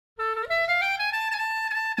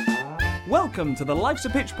Welcome to the Life's a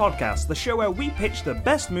Pitch podcast, the show where we pitch the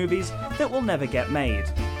best movies that will never get made.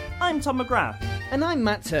 I'm Tom McGrath. And I'm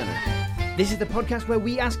Matt Turner. This is the podcast where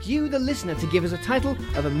we ask you, the listener, to give us a title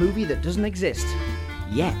of a movie that doesn't exist.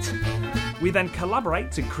 Yet. We then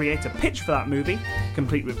collaborate to create a pitch for that movie,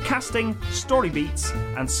 complete with casting, story beats,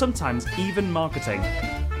 and sometimes even marketing.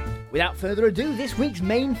 Without further ado, this week's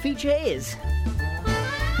main feature is...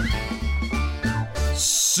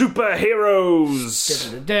 Superheroes!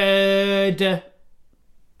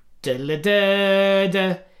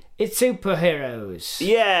 It's superheroes.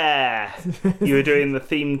 Yeah! You were doing the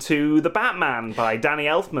theme to The Batman by Danny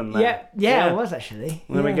Elfman there. Yeah, I was actually.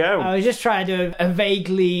 There we go. I was just trying to do a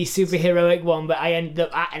vaguely superheroic one, but I ended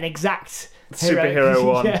up at an exact Superhero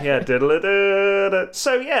one. Yeah. Diddle-a-da-da.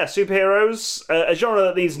 So, yeah, superheroes. A genre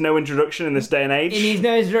that needs no introduction in this day and age. It needs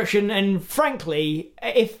no introduction, and frankly,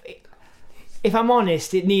 if I'm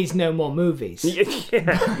honest, it needs no more movies.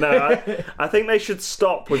 Yeah, no, I think they should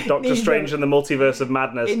stop with Doctor Strange and the Multiverse of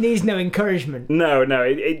Madness. It needs no encouragement. No,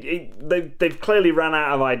 they've clearly ran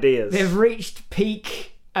out of ideas. They've reached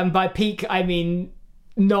peak, and by peak I mean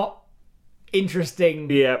not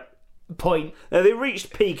interesting. Yeah. Point. No, they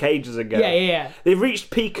reached peak ages ago. Yeah. They've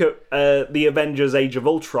reached peak at the Avengers Age of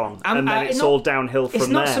Ultron, and then it's all downhill from there.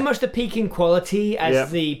 It's not so much the peak in quality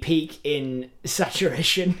as the peak in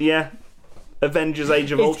saturation. Yeah. Avengers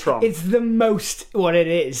Age of Ultron. It's the most what it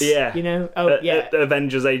is. Yeah. You know?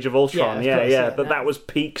 Avengers Age of Ultron. Yeah. That was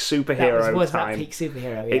peak superhero That was time. that peak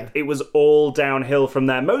superhero, yeah. It was all downhill from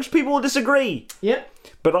there. Most people will disagree. Yeah.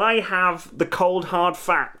 But I have the cold, hard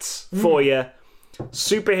facts for you.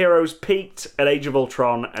 Superheroes peaked at Age of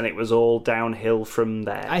Ultron, and it was all downhill from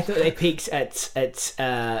there. I thought they peaked at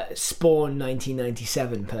Spawn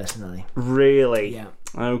 1997, personally. Really? Yeah.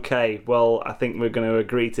 Okay, well, I think we're going to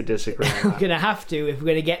agree to disagree on We're that. going to have to if we're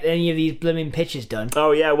going to get any of these blooming pitches done.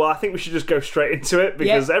 Oh, yeah, well, I think we should just go straight into it,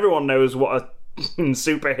 because everyone knows what a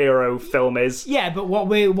superhero film is. Yeah, but what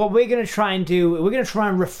we're going to try and do, we're going to try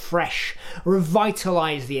and revitalise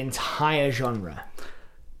the entire genre.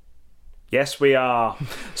 Yes, we are.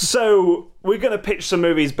 So, we're going to pitch some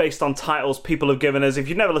movies based on titles people have given us. If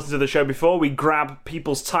you've never listened to the show before, we grab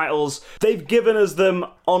people's titles. They've given us them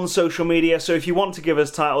on social media. So, if you want to give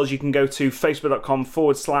us titles, you can go to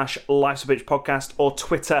facebook.com/Life's a Pitch podcast or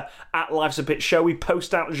Twitter @Life's a Pitch show. We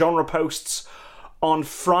post out genre posts on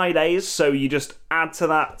Fridays. So, you just add to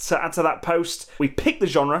that post. We pick the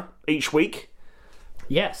genre each week.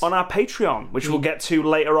 Yes. On our Patreon, which we'll get to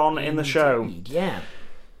later on in the show. Yeah.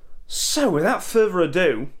 So, without further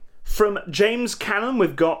ado, from James Cannon,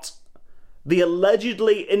 we've got the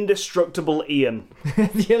allegedly indestructible Ian.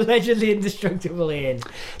 The allegedly indestructible Ian.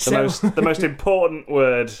 The most important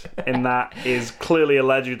word in that is clearly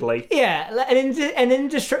allegedly. Yeah,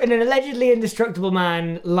 an allegedly indestructible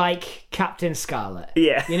man like Captain Scarlet.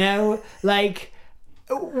 Yeah. You know, like,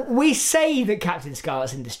 we say that Captain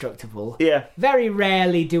Scarlet's indestructible. Yeah. Very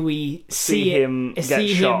rarely do we see him get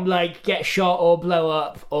shot. him like get shot or blow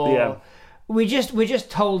up, or Yeah. we're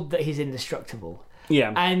just told that he's indestructible.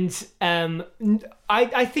 Yeah. And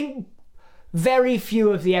I think very few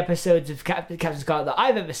of the episodes of Captain Scarlet that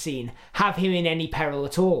I've ever seen have him in any peril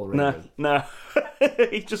at all, really. No.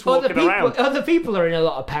 He's just walking around. Other people are in a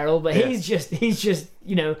lot of peril, but he's just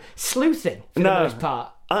sleuthing for the most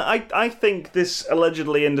part. I think this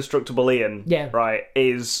allegedly indestructible Ian, right,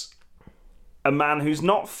 is a man who's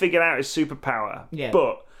not figured out his superpower,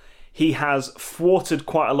 but he has thwarted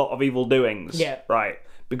quite a lot of evil doings, right,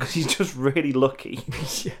 because he's just really lucky.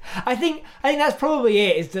 I think that's probably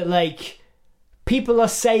it, is that, like, people are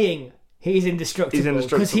saying he's indestructible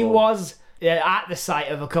because he was at the site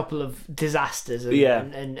of a couple of disasters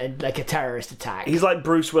and like a terrorist attack. He's like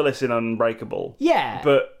Bruce Willis in Unbreakable. Yeah.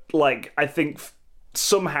 But, like, I think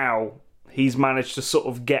somehow he's managed to sort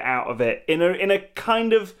of get out of it in a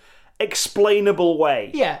kind of explainable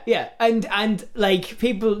way. Yeah, and like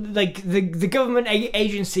people, like the government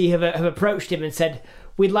agency have approached him and said,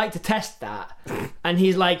 we'd like to test that, and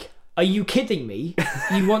he's like, are you kidding me?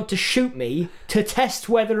 You want to shoot me to test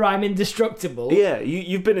whether I'm indestructible? Yeah,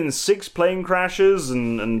 you've been in 6 plane crashes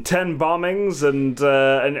and 10 bombings,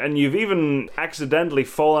 and you've even accidentally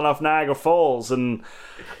fallen off Niagara Falls and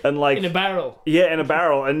like in a barrel. Yeah, in a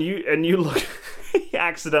barrel, and you look. He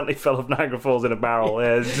accidentally fell off Niagara Falls in a barrel.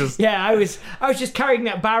 Yeah, it's just. Yeah, I was just carrying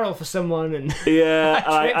that barrel for someone, and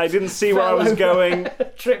I didn't see where I was going.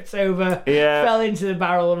 Tripped over. Yeah, fell into the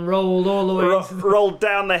barrel and rolled all the way. Rolled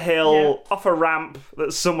down the hill off a ramp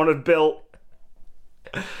that someone had built,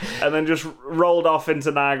 and then just rolled off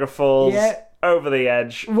into Niagara Falls over the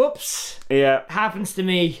edge. Whoops. Yeah, happens to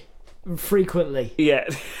me. frequently. Yeah,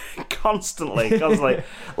 constantly. Like,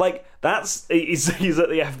 he's at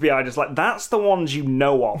the FBI just like, that's the ones you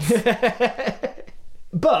know of.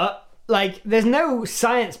 But, like, there's no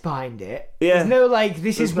science behind it. Yeah. There's no, like,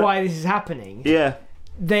 this is why this is happening. Yeah.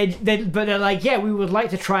 But they're like, yeah, we would like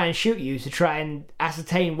to try and shoot you to try and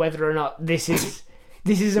ascertain whether or not this is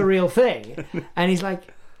a real thing. And he's like,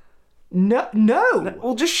 no.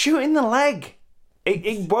 Well, just shoot in the leg.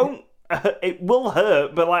 It won't. It will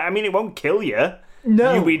hurt, but like, I mean, it won't kill you.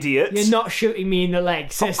 No, you idiot! You're not shooting me in the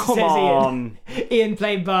leg. Says on. Ian,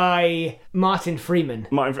 played by Martin Freeman.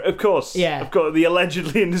 Of course. Yeah. Of course, the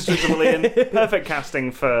allegedly indestructible Ian. Perfect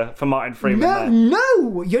casting for Martin Freeman.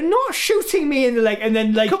 No, you're not shooting me in the leg. And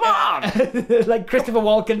then, like, come on, like Christopher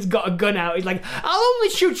Walken's got a gun out. He's like, I'll only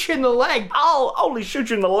shoot you in the leg. I'll only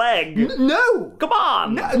shoot you in the leg. No, come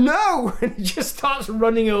on, no. And he just starts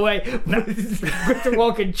running away. Christopher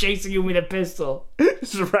Walken chasing him with a pistol.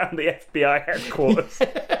 This is around the FBI headquarters.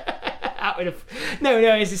 Out in no,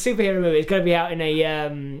 it's a superhero movie. It's going to be out in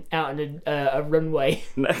a runway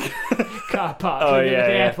car park. Oh, the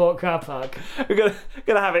airport car park. We're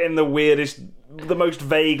gonna have it in the weirdest, the most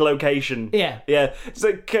vague location. Yeah. It's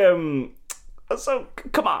like, so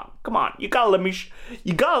come on, you gotta let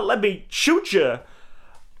me shoot you,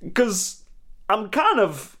 because I'm kind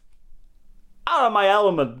of out of my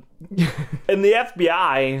element in the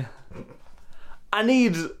FBI. I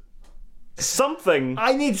need something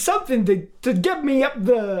to get me up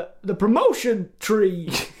the promotion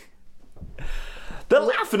tree. They're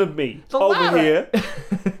laughing at me over here.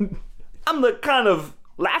 I'm the kind of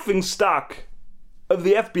laughing stock of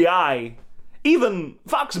the FBI. Even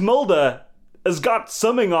Fox Mulder has got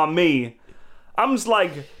something on me. I'm just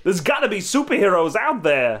like, there's gotta be superheroes out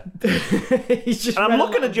there. And I'm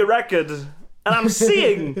looking at your record, and I'm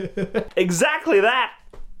seeing exactly that.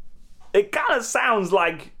 It kind of sounds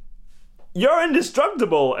like you're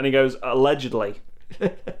indestructible. And he goes, allegedly.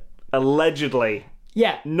 Allegedly.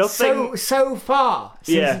 Yeah. Nothing. So far,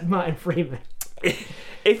 says Martin Freeman.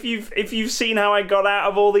 If you've seen how I got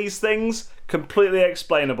out of all these things, completely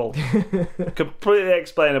explainable. Completely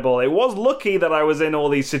explainable. It was lucky that I was in all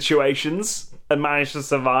these situations and managed to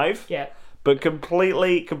survive. Yeah. But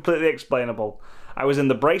completely explainable. I was in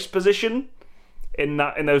the brace position in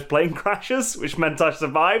those plane crashes, which meant I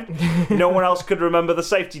survived. No one else could remember the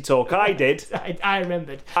safety talk. I did. I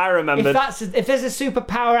remembered. If there's a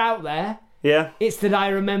superpower out there, it's that I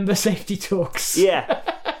remember safety talks. Yeah.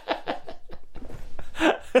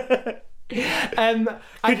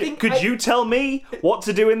 Could you tell me what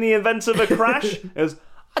to do in the event of a crash? It was,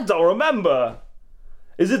 I don't remember.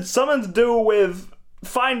 Is it something to do with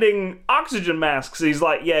finding oxygen masks? He's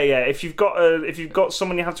like, yeah. If you've got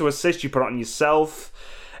someone you have to assist, you put it on yourself.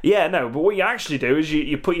 Yeah, no. But what you actually do is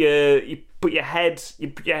you put your head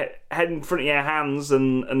in front of your hands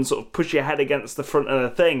and sort of push your head against the front of the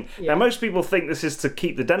thing. Yeah. Now, most people think this is to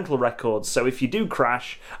keep the dental records. So if you do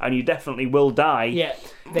crash, and you definitely will die,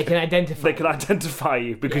 they can identify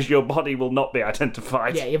you because your body will not be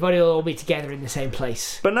identified. Yeah, your body will all be together in the same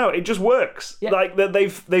place. But no, it just works. Yeah. Like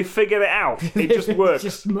they've figured it out. It just works.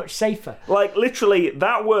 It's just much safer. Like literally,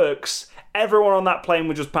 that works. Everyone on that plane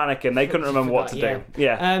was just panicking. They couldn't remember what to do.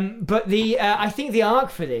 Yeah. But I think the arc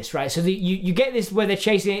for this, right? So you get this where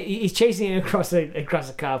he's chasing him across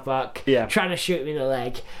a car park, trying to shoot him in the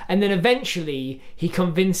leg, and then eventually he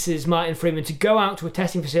convinces Martin Freeman to go out to a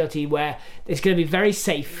testing facility where it's going to be very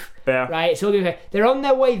safe. Yeah. Right. It's all going to be. They're on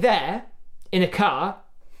their way there in a car,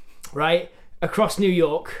 right, across New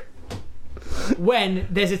York, when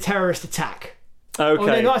there's a terrorist attack. Okay. Oh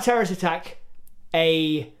no, not a terrorist attack.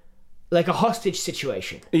 Like a hostage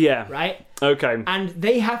situation. Yeah. Right? Okay. And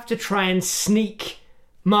they have to try and sneak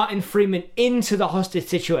Martin Freeman into the hostage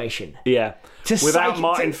situation. Yeah. Without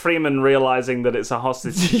Martin Freeman realising that it's a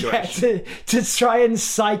hostage situation. To try and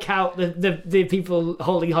psych out the people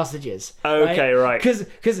holding hostages. Okay, right.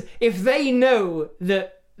 Because if they know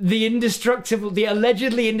that the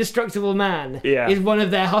allegedly indestructible man is one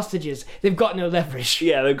of their hostages, they've got no leverage.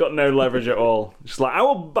 Yeah, they've got no leverage at all. Just like, I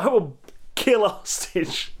will kill a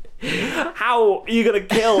hostage. How are you going to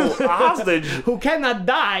kill a hostage? Who cannot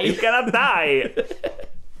die?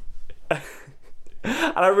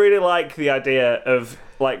 And I really like the idea of,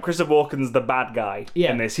 like, Christopher Walken's the bad guy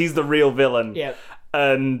in this. He's the real villain. Yeah.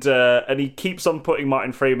 And he keeps on putting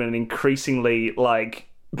Martin Freeman in increasingly, like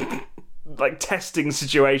testing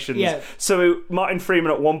situations. Yeah. So Martin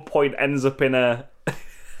Freeman at one point ends up in a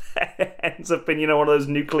ends up in, one of those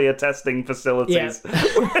nuclear testing facilities.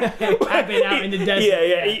 Cabin out in the desert.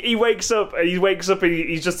 Yeah. He wakes up and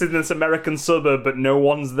he's just in this American suburb, but no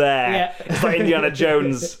one's there. Yeah. It's like Indiana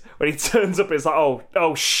Jones. When he turns up, it's like,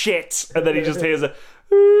 oh shit. And then he just hears a...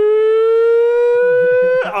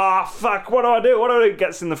 fuck, what do I do?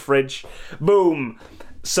 Gets in the fridge. Boom.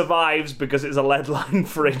 Survives because it's a lead-lined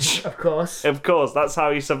fridge. Of course. Of course, that's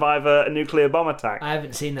how you survive a nuclear bomb attack. I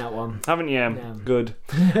haven't seen that one. Haven't you? No. Good.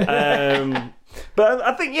 But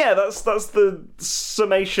I think, that's the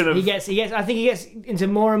summation of... I think he gets into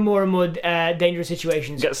more and more dangerous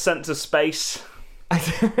situations. Gets sent to space.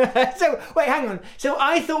 So, wait, hang on. So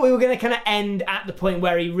I thought we were going to kind of end at the point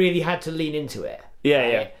where he really had to lean into it. Yeah,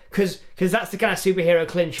 right? yeah. Because that's the kind of superhero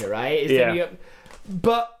clincher, right?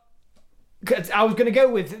 But... Cause I was going to go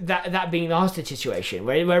with that being the hostage situation,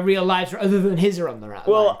 where real lives other than his are on the line.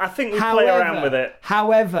 Well, I think we play around with it.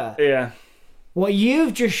 However, yeah, what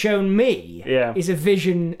you've just shown me Yeah. is a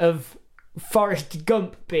vision of Forrest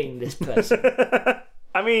Gump being this person.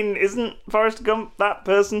 I mean, isn't Forrest Gump that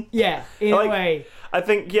person? Yeah, in a way. I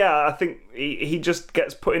think he just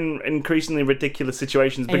gets put in increasingly ridiculous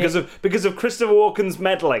situations because of Christopher Walken's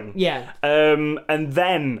meddling. Yeah. And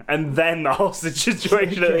then the hostage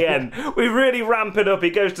situation at the end. We really ramp it up. He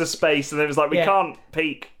goes to space, and then it's like we can't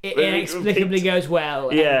peek. It inexplicably goes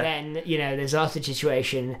well, Yeah. and then there's a hostage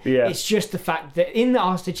situation. Yeah. It's just the fact that in the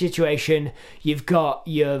hostage situation, you've got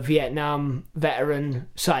your Vietnam veteran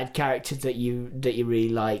side character that you really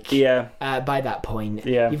like. Yeah. By that point,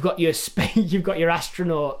 Yeah. you've got your you've got your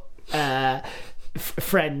astronaut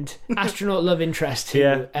friend, astronaut love interest. Who,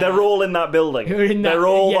 they're all in that building. They're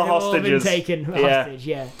all the hostages. All been taken hostage.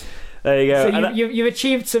 Yeah. There you go. So you've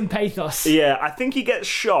achieved some pathos. Yeah, I think he gets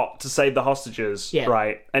shot to save the hostages,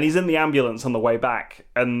 right? And he's in the ambulance on the way back,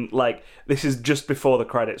 and this is just before the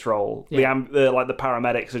credits roll. Yeah. The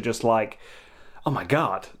paramedics are just like, "Oh my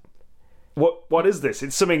god, what is this?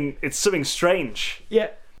 It's something strange." Yeah.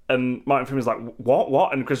 And Martin Freeman's like,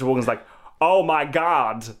 "What?" And Christopher Walken's like, "Oh my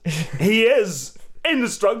god, he is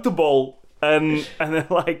indestructible." And they're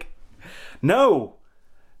like, "No,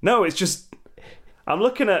 it's just I'm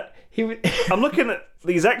looking at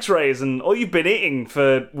these X-rays, and all you've been eating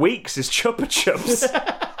for weeks is Chupa Chups.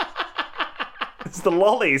 It's the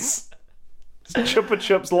lollies. It's Chupa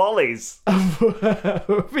Chups lollies."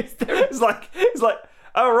 It's like,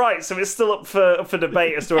 oh right, so it's still up for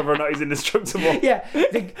debate as to whether or not he's indestructible. Yeah.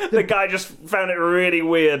 The guy just found it really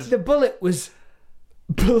weird. The bullet was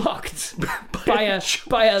blocked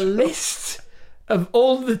by a list of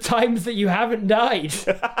all the times that you haven't died.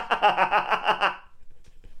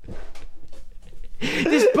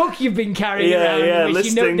 This book you've been carrying around, in which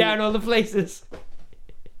you note down all the places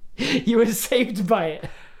you were saved by it.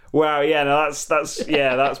 Wow, yeah, no,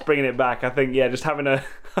 that's bringing it back. I think, just having a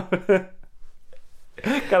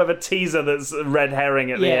kind of a teaser that's a red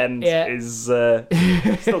herring at the end is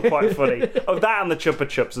still quite funny. Oh, that and the Chupa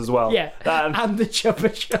Chups as well. Yeah, and the Chupa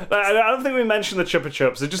Chups. I don't think we mentioned the Chupa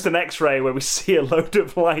Chups. It's just an X-ray where we see a load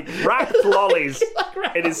of wrapped lollies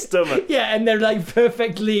in his stomach. Yeah, and they're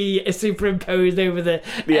perfectly superimposed over the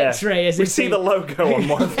X-ray. As we if see the logo on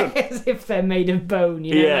one of them. As if they're made of bone,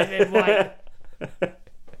 they're white.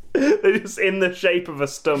 They're just in the shape of a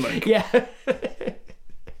stomach. Yeah.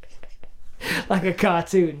 Like a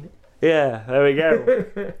cartoon. Yeah, there we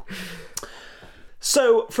go.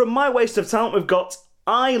 So, from my waste of talent, we've got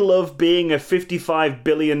I love being a $55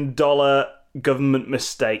 billion government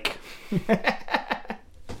mistake.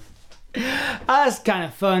 That's kind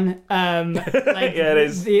of fun. It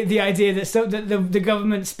is. The idea that the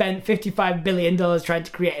government spent $55 billion trying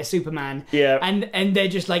to create a Superman. Yeah. And they're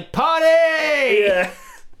just like, party! Yeah.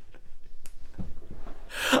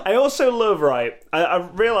 I also love, I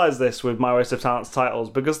realised this with my waste of talent's titles,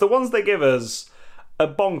 because the ones they give us are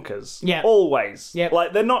bonkers. Yeah. Always. Yeah.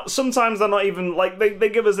 They're not, sometimes they're not even, they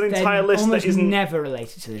give us an entire list that isn't... never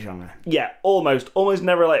related to the genre. Yeah, almost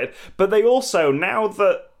never related. But they also, now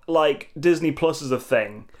that, Disney Plus is a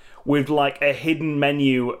thing, with, a hidden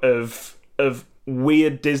menu of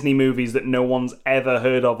weird Disney movies that no one's ever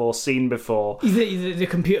heard of or seen before. The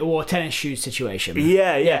computer wore tennis shoes situation.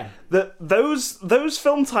 Yeah. Those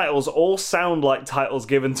film titles all sound like titles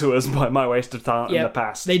given to us by my waste of talent in the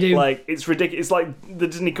past. They do. It's ridiculous. It's like the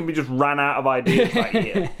Disney company just ran out of ideas that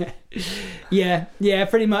year. Yeah,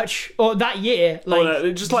 pretty much. Or that year,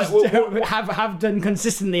 have done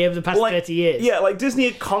consistently over the past 30 years. Yeah, Disney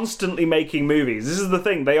are constantly making movies. This is the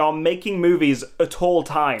thing; they are making movies at all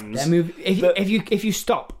times. If you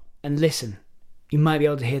stop and listen, you might be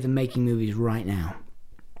able to hear them making movies right now.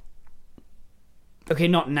 Okay,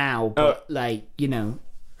 not now, but I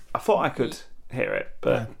thought I could hear it,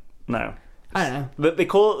 but No. I don't know. They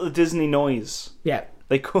call it the Disney noise. Yeah.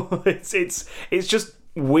 They call it's just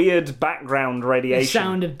weird background The radiation.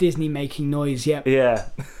 sound of Disney making noise, yeah. Yeah.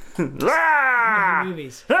 Ah!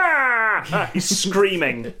 Movies. Ah! He's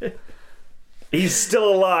screaming. He's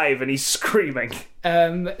still alive and he's screaming.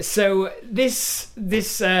 So this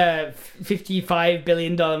 $55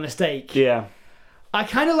 billion mistake, Yeah. I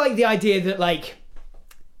kind of like the idea that, like,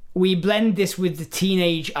 we blend this with the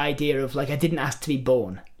teenage idea of, like, I didn't ask to be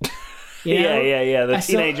born. You know? Yeah. The I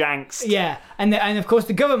saw- teenage angst. Yeah, and of course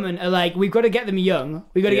the government are like, we've got to get them young.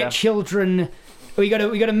 We've got to Yeah. get children. We got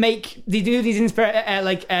to make do these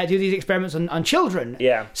experiments on children.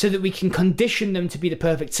 Yeah. So that we can condition them to be the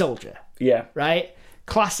perfect soldier. Yeah. Right?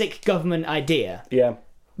 Classic government idea. Yeah.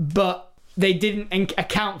 But they didn't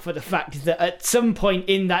account for the fact that at some point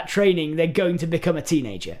in that training they're going to become a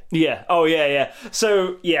teenager. Yeah. Oh, yeah.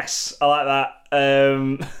 So, yes, I like that.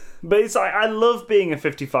 But it's like, I love being a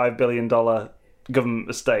 $55 billion government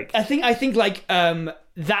mistake. I think like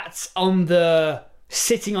that's on the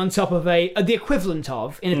sitting on top of the equivalent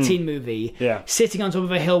of in a teen movie. Yeah. Sitting on top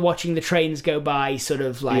of a hill watching the trains go by, sort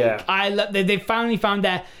of like Yeah. they finally found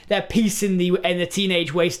their peace in the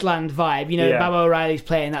teenage wasteland vibe. You know, Yeah. Baba O'Reilly's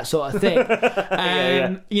playing that sort of thing.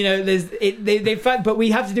 Yeah. You know, they found, but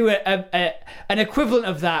we have to do an equivalent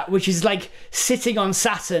of that, which is like sitting on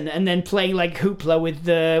Saturn and then playing like Hoopla with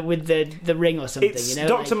the ring or something. It's you know,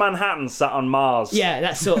 Dr. like, Manhattan sat on Mars. yeah,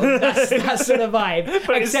 that sort of vibe.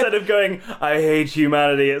 But instead of going, I hate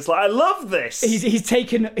humanity, it's like, I love this. He's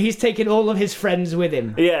taken all of his friends with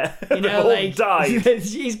him. Yeah. You know, They've all like died.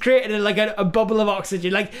 he's created a bubble of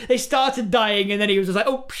oxygen. Like they started dying, and then he was just like,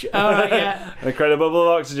 "Oh, all right, yeah." And create a bubble of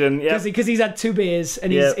oxygen. Yeah. Because he's had 2 beers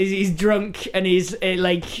and he's drunk and he's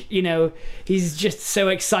like, you know, he's just so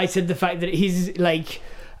excited the fact that he's like,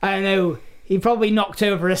 I don't know. He probably knocked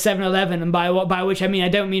over a 7-Eleven, and by which I mean I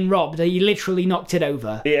don't mean robbed. He literally knocked it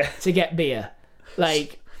over to get beer.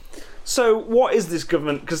 Like. So what is this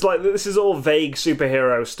government? Because like this is all vague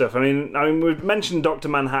superhero stuff. I mean we've mentioned Dr.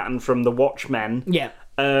 Manhattan from The Watchmen. Yeah.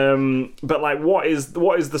 But like, what is the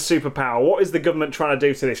superpower? What is the government trying to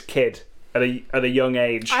do to this kid at a young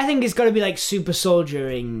age? I think it's got to be like super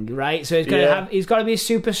soldiering, right? So he's got to be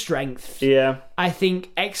super strength. Yeah. I think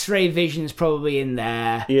X-ray vision's probably in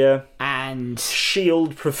there. Yeah. And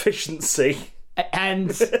Shield proficiency.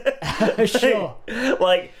 Sure.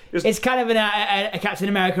 Like It's kind of a Captain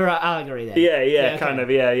America allegory then. Yeah, okay. kind of.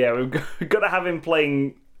 Yeah. We've got to have him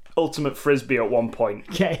playing Ultimate Frisbee at one point.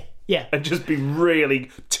 Okay. Yeah. And just be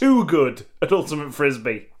really too good at Ultimate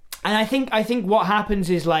Frisbee. And I think what happens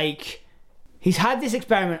is like he's had this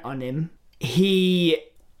experiment on him. He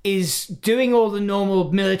is doing all the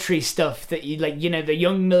normal military stuff that the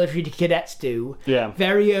young military cadets do. Yeah.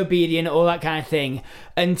 Very obedient, all that kind of thing,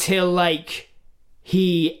 until like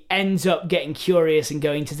he ends up getting curious and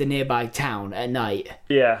going to the nearby town at night.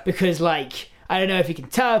 Yeah. Because like I don't know if he can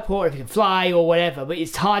teleport, if he can fly or whatever, but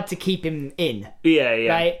it's hard to keep him in. Yeah.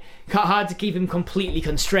 Right? Hard to keep him completely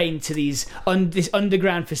constrained to this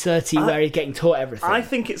underground facility where he's getting taught everything. I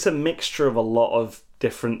think it's a mixture of a lot of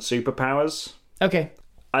different superpowers. Okay.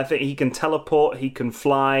 I think he can teleport, he can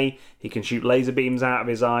fly, he can shoot laser beams out of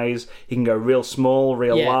his eyes, he can go real small,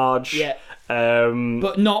 real large. Yeah. But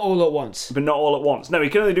But not all at once. not all at once. No, he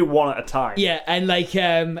can only do one at a time. Yeah, and like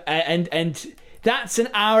and that's an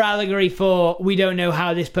hour allegory for we don't know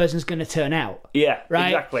how this person's going to turn out. Yeah, Right?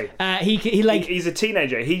 exactly. He's a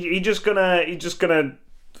teenager. He's just gonna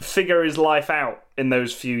figure his life out in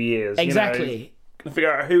those few years. exactly. You know,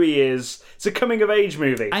 figure out who he is. It's a coming of age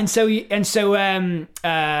movie. And so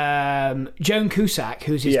Joan Cusack,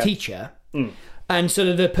 who's his teacher, and sort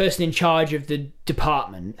of the person in charge of the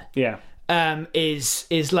department, Yeah.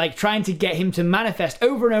 is like trying to get him to manifest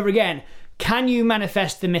over and over again. Can you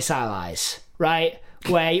manifest the missile eyes? Right?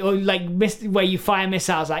 Where you fire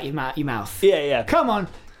missiles out your mouth. Yeah. Come on,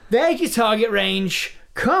 there's your target range.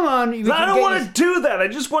 Come on. I don't want to do that. I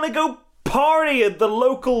just want to go party at the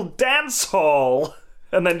local dance hall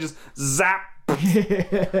and then just zap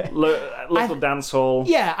local dance hall.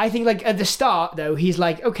 Yeah, I think like at the start though, he's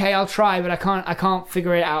like, okay, I'll try, but I can't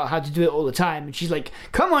figure it out how to do it all the time. And she's like,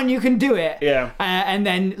 come on, you can do it. Yeah. And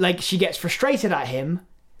then like she gets frustrated at him.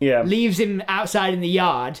 Yeah. Leaves him outside in the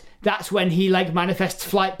yard. That's when he like manifests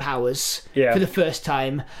flight powers for the first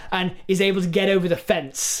time and is able to get over the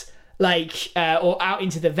fence, or out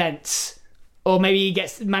into the vents, or maybe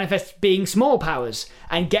he manifests being small powers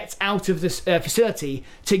and gets out of this facility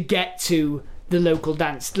to get to the local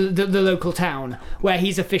the local town where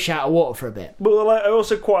he's a fish out of water for a bit. Well, I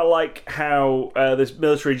also quite like how this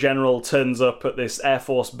military general turns up at this Air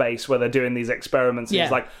Force base where they're doing these experiments. And he's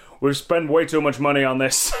like, we've spent way too much money on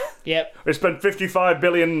this. Yep. We spent $55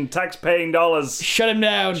 billion tax-paying dollars. Shut him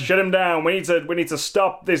down. Shut him down. We need to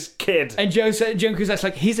stop this kid. And Joan Cusack's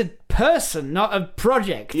like, he's a person, not a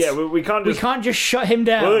project. Yeah, we can't just... We can't just shut him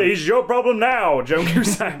down. Well, he's your problem now, Joan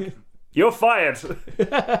Cusack. You're fired.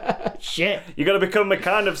 Shit. You got to become a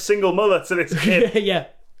kind of single mother to this kid. Yeah.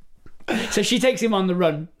 So she takes him on the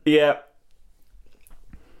run. Yeah.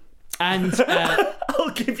 And I'll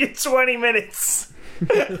give you 20 minutes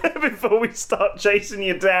before we start chasing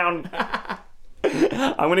you down.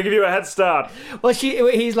 I'm going to give you a head start. well,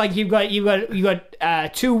 he's like, you've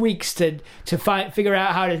got 2 weeks to figure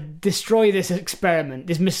out how to destroy this experiment,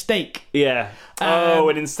 this mistake. Yeah.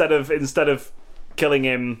 And instead of killing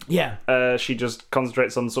him, Yeah. she just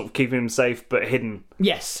concentrates on sort of keeping him safe but hidden.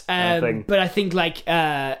 Yes. thing. But I think like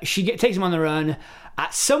she takes him on the run.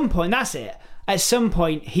 At some point, that's it. At some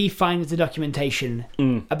point, he finds the documentation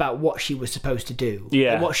about what she was supposed to do.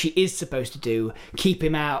 Yeah. Or what she is supposed to do. Keep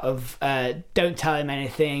him out of... don't tell him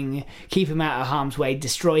anything. Keep him out of harm's way.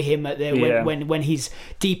 Destroy him when he's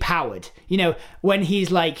depowered. You know, when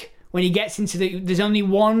he's like... When he gets into the... There's only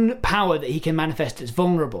one power that he can manifest that's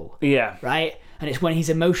vulnerable. Yeah. Right? And it's when he's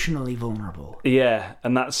emotionally vulnerable. Yeah,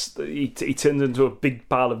 and that's... He turns into a big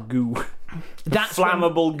pile of goo. That's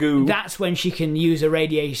flammable goo. That's when she can use a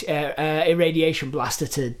irradiation blaster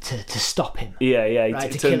to stop him. Yeah. Right,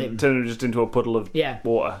 to kill him. Turn him just into a puddle of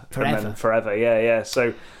water. Forever. And then forever, yeah.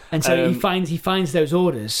 So... And so he finds those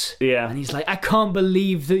orders. Yeah. And he's like, I can't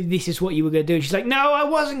believe that this is what you were going to do. And she's like, no, I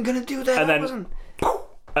wasn't going to do that. And I then- wasn't.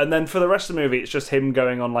 And then for the rest of the movie, it's just him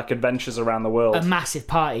going on like adventures around the world. A massive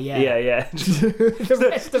party, yeah. Yeah. The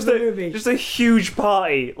rest of the movie. Just a huge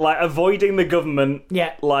party, like avoiding the government.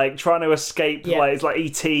 Yeah. Like trying to escape, Yeah. like it's like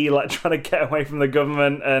E.T., like trying to get away from the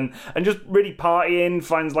government and just really partying.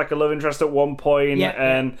 Finds like a love interest at one point,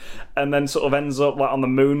 Yeah. and then sort of ends up like on the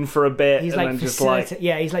moon for a bit. He's and like then just like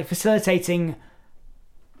he's like facilitating.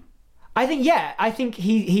 I think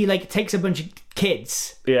he like takes a bunch of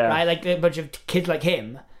kids, Yeah. right, like a bunch of kids like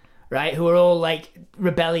him, right, who are all like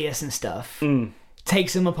rebellious and stuff.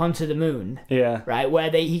 Takes them up onto the moon, yeah. right, where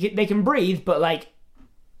they can breathe, but like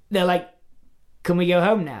they're like, can we go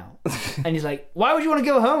home now? And he's like, why would you want to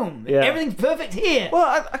go home? Yeah. Everything's perfect here.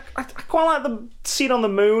 Well, I quite like the scene on the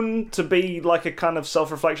moon to be like a kind of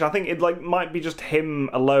self-reflection. I think it like might be just him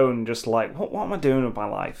alone, just like, what am I doing with my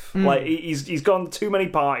life? Like he's gone to too many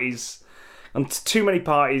parties,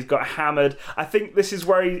 got hammered. I think this is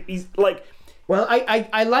where he's like, Well,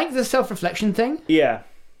 I like the self-reflection thing, yeah,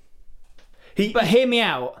 but hear me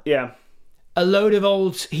out. yeah,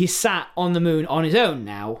 He's sat on the moon on his own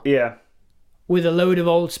now, yeah. with a load of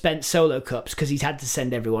old spent solo cups because he's had to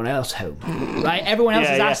send everyone else home. Right? Everyone else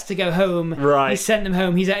is asked to go home. Right. He's sent them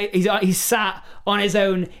home. He's sat on his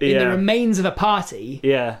own in Yeah. the remains of a party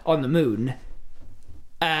Yeah. on the moon.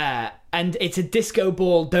 And it's a disco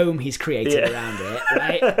ball dome he's created around it,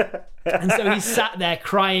 right? And so he's sat there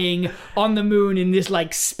crying on the moon in this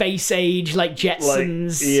like space age, like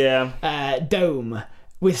Jetsons dome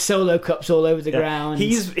with solo cups all over the ground.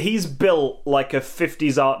 He's built like a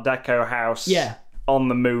 50s Art Deco house. Yeah. On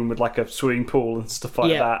the moon with like a swimming pool and stuff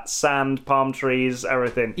like that. Sand, palm trees,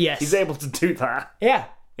 everything. Yes. He's able to do that. Yeah.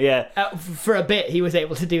 Yeah. For a bit, he was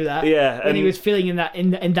able to do that. Yeah, when he and- was feeling in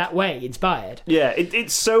that way, inspired. Yeah,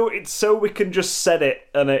 it's so we can just set it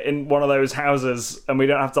in one of those houses, and we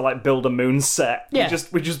don't have to like build a moon set. Yeah.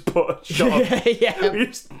 We just put a shot of, Yeah. we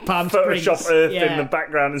just Palm Photoshop Springs. Earth Yeah. in the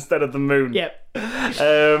background instead of the moon. Yep.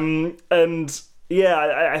 And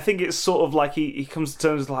yeah, I think it's sort of like he comes to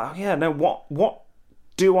terms with like, oh yeah, no, what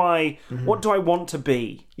do I want to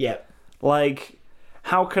be? Yep. Like,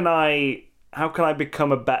 how can I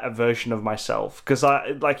become a better version of myself? Because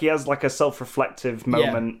he has like a self-reflective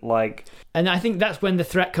moment, like. And I think that's when the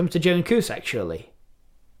threat comes to Joan Cusack, surely.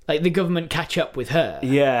 Like, the government catch up with her.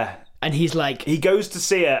 Yeah. And he's like... He goes to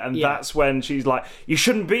see her, and that's when she's like, you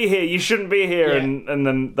shouldn't be here. Yeah. And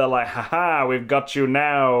then they're like, haha, we've got you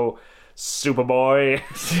now, Superboy.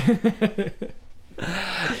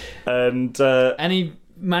 And he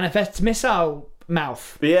manifests missile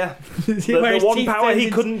mouth. Yeah. Where The his one teeth power turn he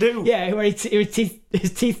into- couldn't do. Yeah, where his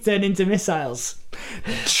teeth turn into missiles.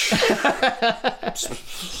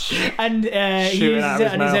 And he Shooting uses out of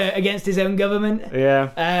it his mouth. against his own government.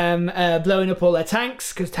 Yeah. Blowing up all their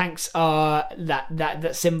tanks, because tanks are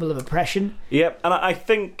that symbol of oppression. Yep. And I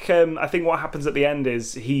think what happens at the end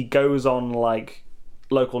is he goes on like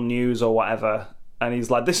local news or whatever, and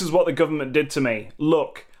he's like, this is what the government did to me.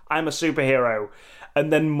 Look, I'm a superhero.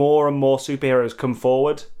 And then more and more superheroes come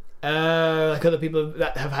forward. Like other people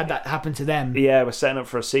that have had that happen to them. Yeah, we're setting up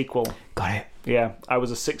for a sequel. Got it. Yeah, I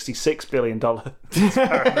was a $66 billion.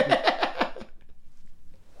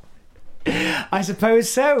 I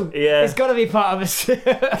suppose so. Yeah. It's got to be part of a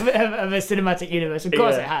cinematic universe. Of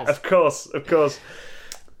course it has. Of course.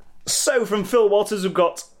 So, from Phil Walters, we've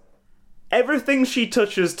got everything she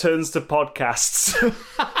touches turns to podcasts.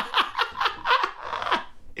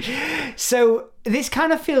 So, this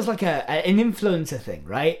kind of feels like an influencer thing,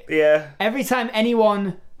 right? Yeah. Every time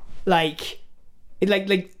anyone, like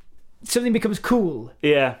something becomes cool,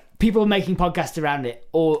 Yeah. people are making podcasts around it,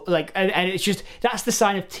 or like, and it's just, that's the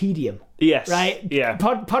sign of tedium. Yes. Right? Yeah.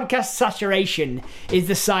 Podcast saturation is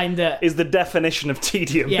the sign that... Is the definition of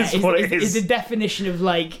tedium. Yeah, is what it is the definition of,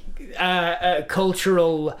 like,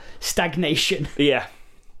 cultural stagnation. Yeah.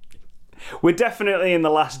 We're definitely in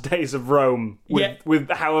the last days of Rome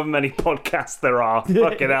with however many podcasts there are.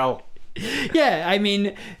 Fucking hell. Yeah, I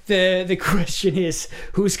mean, the question is,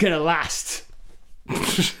 who's going to last?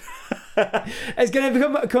 It's going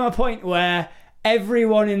to become a point where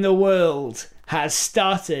everyone in the world has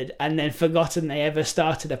started and then forgotten they ever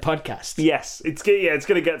started a podcast. Yes, it's going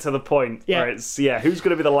to get to the point where it's who's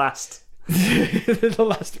going to be the last? The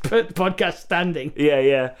last podcast standing.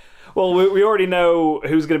 Yeah. Well, we already know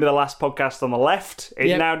who's going to be the last podcast on the left.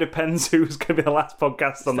 It now depends who's going to be the last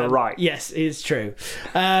podcast on the right. Yes, it's true.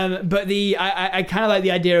 But I kind of like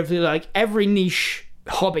the idea of like every niche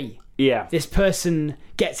hobby this person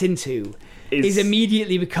gets into is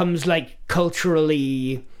immediately becomes like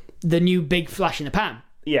culturally the new big flash in the pan.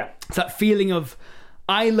 Yeah. It's that feeling of,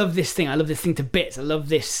 I love this thing to bits.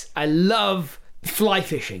 I love fly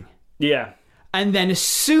fishing. Yeah. And then as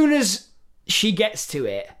soon as she gets to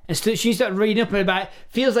it, and she starts reading up about it,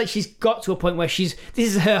 feels like she's got to a point where this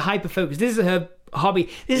is her hyper focus. This is her hobby.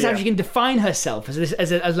 This is how she can define herself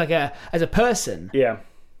as a person. Yeah.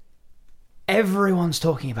 Everyone's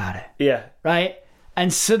talking about it. Yeah. Right?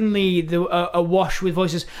 And suddenly awash with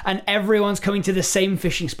voices, and everyone's coming to the same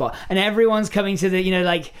fishing spot, and everyone's coming to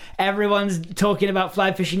the, everyone's talking about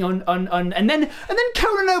fly fishing on and then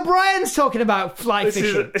Conan O'Brien's talking about fly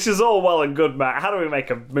fishing. This is all well and good, Matt. How do we make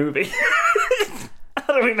a movie?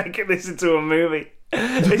 How do we make this into a movie?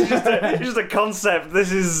 It's just a concept.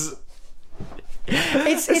 It's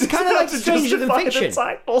kind of like Stranger Than Fiction.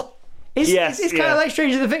 It's kind of like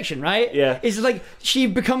Stranger Than Fiction, right? Yeah. It's like she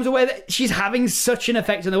becomes aware that she's having such an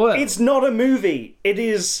effect on the world. It's not a movie. It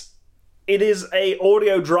is a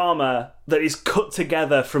audio drama that is cut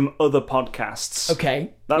together from other podcasts.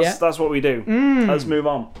 Okay. That's what we do. Let's move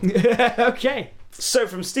on. Okay. So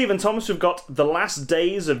from Stephen Thomas, we've got The Last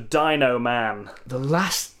Days of Dino Man. The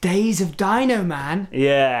Last Days of Dino Man?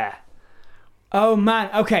 Yeah. Oh, man.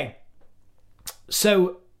 Okay.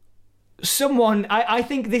 So... I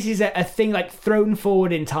think this is a thing like thrown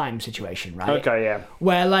forward in time situation, right? Okay, yeah.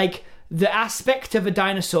 Where like the aspect of a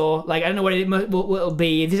dinosaur, like I don't know what it'll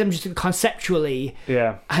be. This I'm just conceptually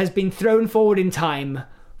has been thrown forward in time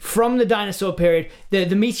from the dinosaur period. The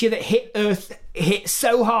meteor that hit Earth hit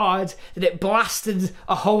so hard that it blasted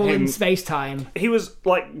a hole in space time. He was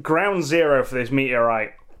like ground zero for this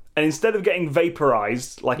meteorite. And instead of getting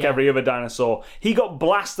vaporized like every other dinosaur, he got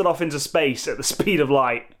blasted off into space at the speed of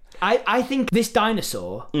light. I think this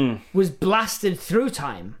dinosaur was blasted through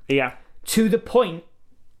time to the point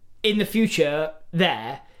in the future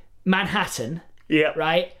there, Manhattan,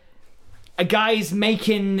 right? A guy's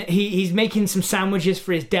making, he's making some sandwiches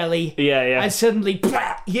for his deli, and suddenly,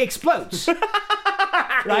 he explodes,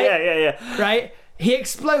 right? Right? He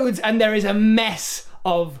explodes and there is a mess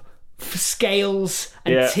of scales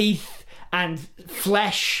and teeth and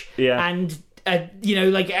flesh and, and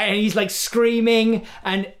he's like screaming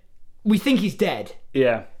and... We think he's dead.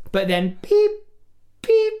 Yeah. But then, beep,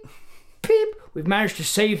 beep, beep. We've managed to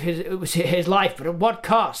save his life, but at what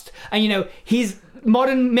cost? And,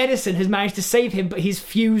 modern medicine has managed to save him, but he's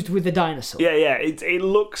fused with the dinosaur. Yeah. It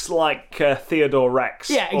looks like Theodore Rex.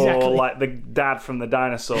 Yeah, exactly. Or like the dad from the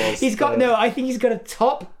dinosaurs. He's got, I think he's got a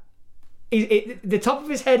top... the top of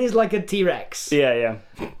his head is like a T-Rex. Yeah.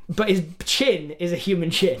 But his chin is a human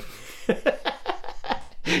chin.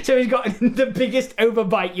 So he's got the biggest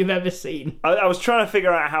overbite you've ever seen. I was trying to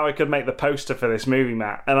figure out how I could make the poster for this movie,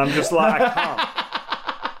 Matt, and I'm just like,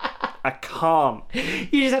 I can't.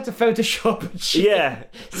 You just have to Photoshop a chin. Yeah.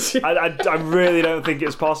 I really don't think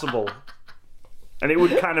it's possible. And it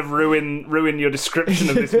would kind of ruin your description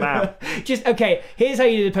of this man. Here's how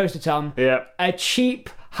you do the poster, Tom. Yeah. A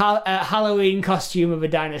cheap Halloween costume of a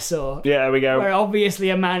dinosaur. Yeah, there we go. Where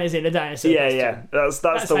obviously a man is in a dinosaur costume. Yeah. That's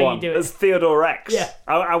the how one. You do it. That's Theodore Rex. Yeah.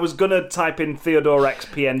 I was gonna type in Theodore Rex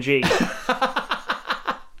PNG.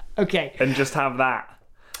 Okay. And just have that.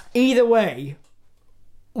 Either way,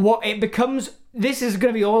 what it becomes, this is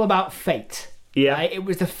going to be all about fate. Yeah. Right? It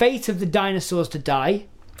was the fate of the dinosaurs to die,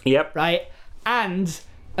 Yep. right? And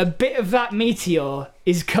a bit of that meteor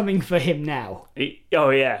is coming for him now.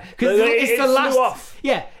 Oh yeah. Because it's the last. Flew off.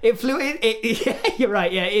 Yeah, it flew. Yeah, you're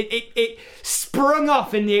right. Yeah, it sprung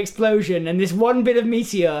off in the explosion, and this one bit of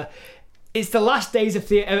meteor. It's the last days of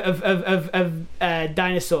the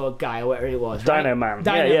dinosaur guy or whatever it was. Right? Dino Man.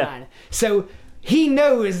 Dino Yeah. Man. So he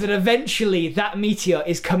knows that eventually that meteor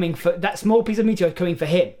is coming for that small piece of meteor is coming for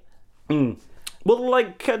him. Well,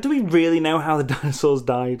 like, do we really know how the dinosaurs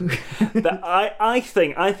died? I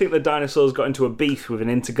think the dinosaurs got into a beef with an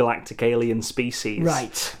intergalactic alien species,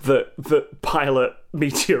 Right. That pilot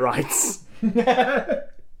meteorites.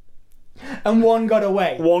 And one got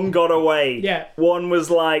away. One got away. Yeah. One was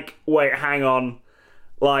like, wait, hang on,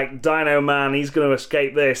 like Dino Man, he's going to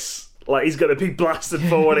escape this. Like, he's going to be blasted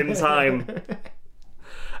forward in time.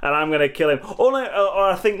 And I'm going to kill him. Or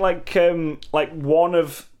I think like one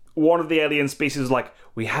of the alien species was like,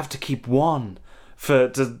 we have to keep one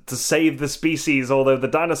to save the species, although the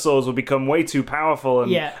dinosaurs will become way too powerful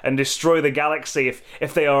and destroy the galaxy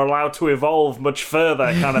if they are allowed to evolve much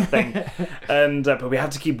further, kind of thing. And but we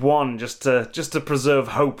have to keep one just to preserve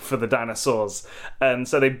hope for the dinosaurs. And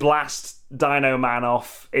so they blast Dino Man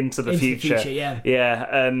off into the future. Yeah,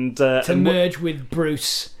 and to merge with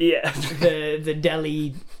Bruce. Yeah, the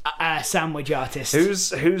deli sandwich artist.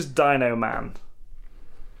 Who's Dino Man?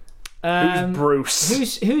 Who's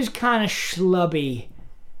Bruce? Who's kind of schlubby,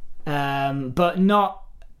 but not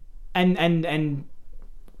and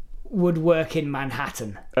would work in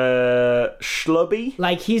Manhattan. Schlubby?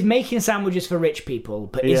 Like, he's making sandwiches for rich people,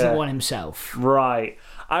 but isn't one himself. Right.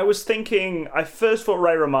 I first thought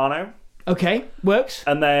Ray Romano. Okay, works.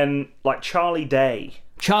 And then, like, Charlie Day.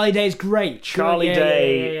 Charlie Day's great. Charlie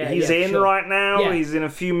Day, yeah, he's in sure. right now. Yeah. He's in a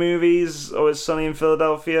few movies. Always Sunny in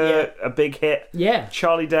Philadelphia, a big hit. Yeah.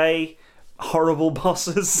 Charlie Day, Horrible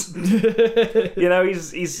Bosses. You know,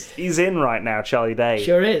 he's in right now. Charlie Day.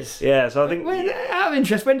 Sure is. Yeah. So I think. Out of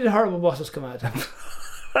interest, when did Horrible Bosses come out?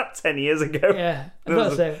 About 10 years ago. Yeah, I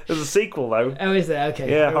thought so. There's a sequel though. Oh, is there?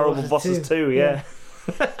 Okay. Yeah, Horrible Bosses 2. Yeah.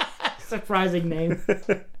 Surprising name.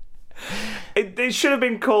 It should have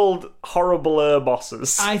been called Horribler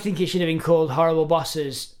Bosses. I think it should have been called Horrible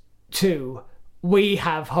Bosses 2. We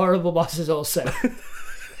have horrible bosses also.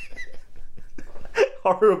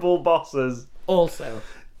 Horrible Bosses. Also.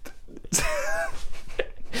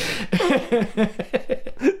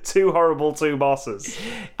 Two bosses.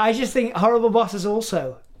 I just think horrible bosses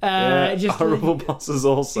also. Horrible Bosses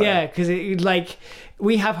also. Yeah, because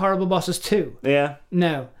we have horrible bosses too. Yeah.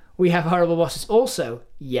 No, we have horrible bosses also.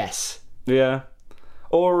 Yes. Yeah.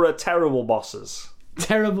 Or terrible bosses.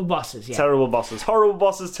 Terrible bosses. Yeah. Terrible bosses. Horrible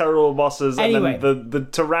bosses. Terrible bosses. Anyway. And then the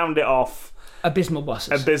to round it off. Abysmal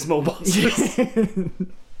bosses. Abysmal bosses.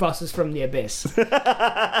 Bosses from the abyss. It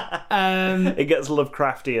gets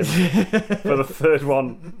Lovecraftian for the third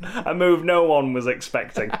one. A move no one was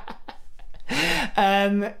expecting.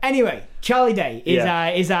 Anyway, Charlie Day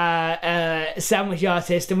is our sandwich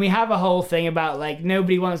artist, and we have a whole thing about like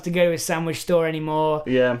nobody wants to go to a sandwich store anymore.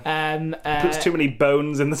 Yeah. Puts too many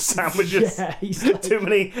bones in the sandwiches. Yeah, he's like... Too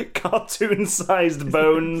many cartoon-sized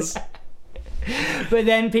bones. But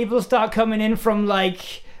then people start coming in from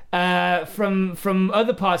like from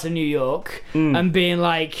other parts of New York and being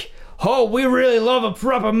like, oh, we really love a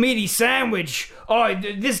proper meaty sandwich. Oh,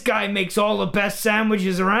 this guy makes all the best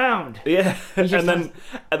sandwiches around. Yeah, and then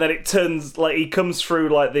it turns like he comes through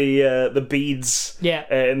like the beads.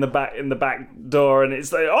 Yeah. In the back door, and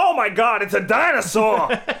it's like, oh my god, it's a dinosaur!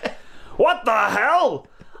 What the hell?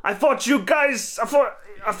 I thought you guys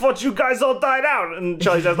all died out. And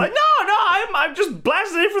Charlie Day's like, no, I'm just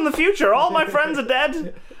blasted in from the future. All my friends are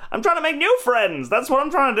dead. I'm trying to make new friends. That's what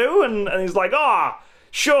I'm trying to do. And he's like,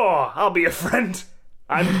 sure, I'll be your friend.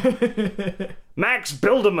 I'm Max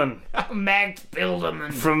Bilderman. Max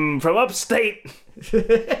Bilderman. From upstate.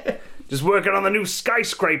 Just working on the new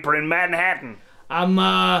skyscraper in Manhattan. I'm,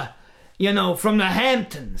 from the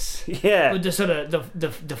Hamptons. Yeah. With the sort of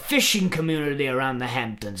the fishing community around the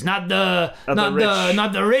Hamptons, not the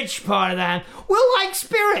rich part of the Hamptons. We're like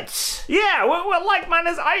spirits. Yeah, we're like man.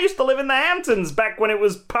 I used to live in the Hamptons back when it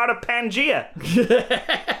was part of Pangea.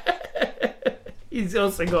 He's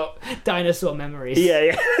also got dinosaur memories.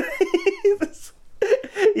 Yeah.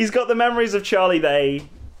 He's got the memories of Charlie Day,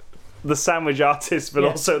 the sandwich artist, but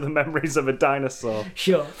also the memories of a dinosaur.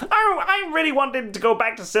 Sure. I really wanted to go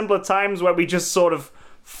back to simpler times where we just sort of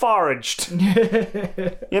foraged.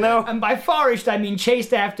 You know? And by foraged, I mean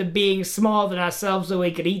chased after being smaller than ourselves so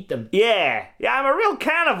we could eat them. Yeah, I'm a real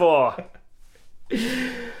carnivore.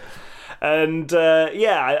 And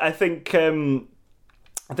I think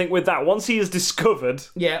with that, once he is discovered,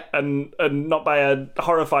 Yeah. and not by a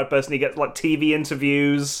horrified person, he gets like TV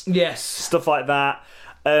interviews, Yes. stuff like that,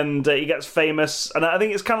 and he gets famous. And I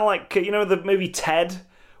think it's kind of like, you know, the movie Ted,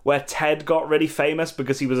 where Ted got really famous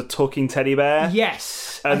because he was a talking teddy bear.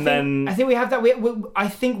 Yes. And I think we have that. I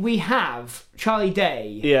think we have Charlie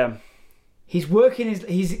Day. Yeah. He's working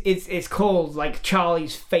it's called like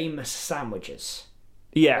Charlie's Famous Sandwiches,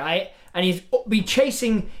 Yeah. right? And he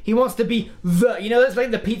wants to be that's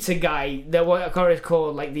like the pizza guy, what I call it's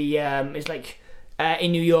called, like the it's like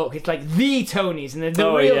in New York, it's like the Tony's, and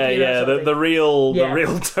the real, the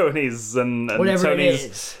real Tony's and whatever Tony's,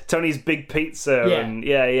 it is. Tony's Big Pizza, Yeah. and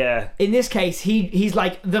yeah. In this case, he's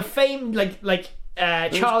like the fame,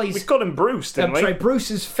 Charlie's. We called him Bruce, didn't we? Sorry,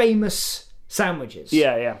 Bruce's Famous Sandwiches.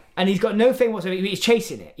 Yeah. And he's got no fame whatsoever. He's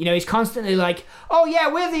chasing it. You know, he's constantly like, "Oh yeah,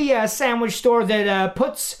 we're the sandwich store that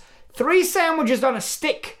puts 3 sandwiches on a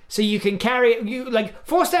stick so you can carry it. You like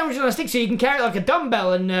 4 sandwiches on a stick so you can carry it like a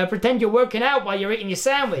dumbbell and pretend you're working out while you're eating your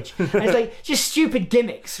sandwich." And it's like just stupid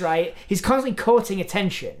gimmicks, right? He's constantly courting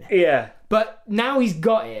attention. Yeah. But now he's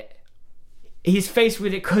got it. He's faced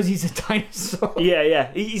with it because he's a dinosaur.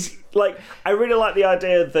 Yeah. He's like, I really like the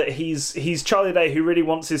idea that he's Charlie Day, who really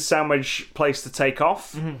wants his sandwich place to take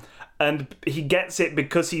off, and he gets it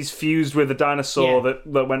because he's fused with a dinosaur that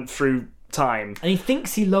went through time, And he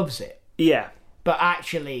thinks he loves it, Yeah. but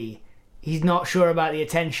actually he's not sure about the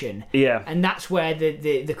attention. Yeah. And that's where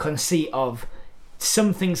the conceit of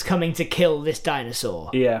something's coming to kill this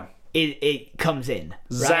dinosaur Yeah. it comes in.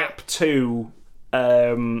 Right? Zap to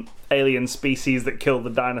alien species that kill the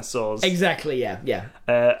dinosaurs. Exactly, yeah.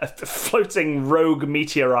 A floating rogue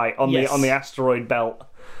meteorite on Yes. the asteroid belt.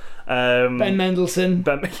 Ben Mendelsohn.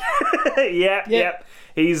 Yep.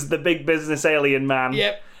 He's the big business alien man.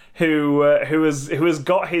 Yep. Who has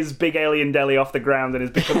got his big alien deli off the ground and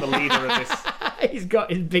has become the leader of this. He's got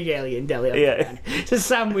his big alien deli on Yeah. the ground. It's a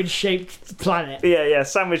sandwich-shaped planet. Yeah,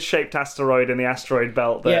 sandwich-shaped asteroid in the asteroid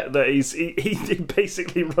belt. That he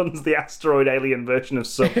basically runs the asteroid alien version of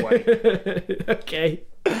Subway. Okay.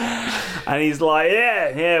 And he's like,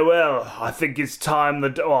 well, I think it's time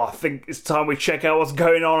we check out what's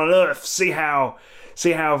going on Earth. See how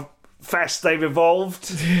fast they've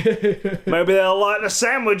evolved. Maybe they'll like the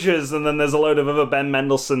sandwiches. And then there's a load of other Ben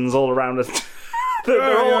Mendelsohns all around us.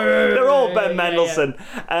 They're all Ben Mendelsohn.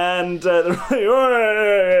 And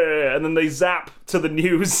and then they zap to the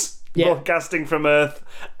news broadcasting from Earth,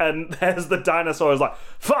 and there's the dinosaurs like,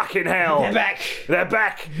 fucking hell, they're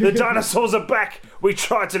back, the dinosaurs are back, we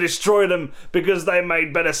tried to destroy them because they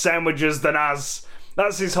made better sandwiches than us.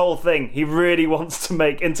 That's his whole thing. He really wants to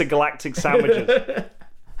make intergalactic sandwiches.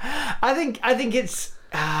 I think it's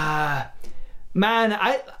I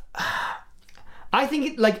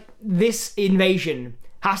think like this invasion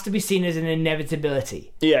has to be seen as an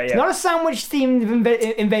inevitability. Yeah. It's not a sandwich-themed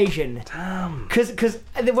invasion. Damn. Because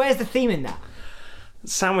where's the theme in that?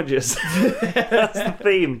 Sandwiches. That's the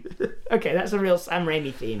theme. Okay, that's a real Sam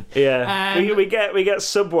Raimi theme. Yeah. We get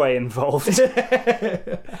Subway involved.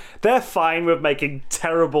 They're fine with making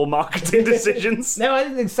terrible marketing decisions. No, I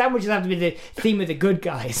think the sandwiches have to be the theme of the good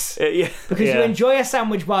guys. Yeah. Because you enjoy a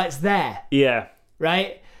sandwich while it's there. Yeah.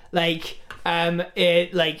 Right? Like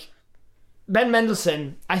Ben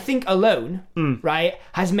Mendelsohn, I think alone, right,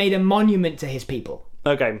 has made a monument to his people.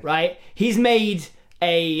 Okay. Right? He's made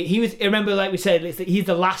remember, like we said, he's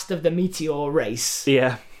the last of the meteor race.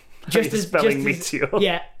 Yeah. Just as spelling meteor.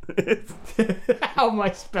 Yeah. How am I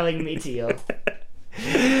spelling meteor?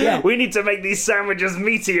 Yeah. We need to make these sandwiches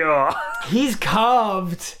meteor. He's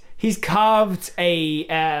carved a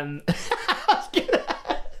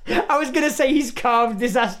I was gonna say he's carved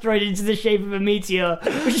this asteroid into the shape of a meteor,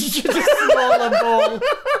 which is just a smaller ball.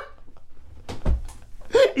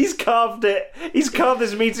 He's carved it. He's carved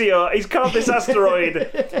this meteor. He's carved this asteroid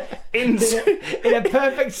in a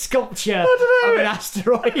perfect sculpture of an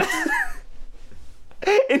asteroid.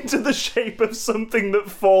 Into the shape of something that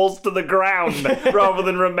falls to the ground rather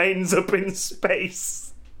than remains up in space.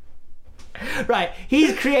 Right,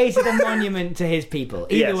 he's created a monument to his people.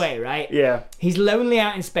 Either way, right? Yeah. He's lonely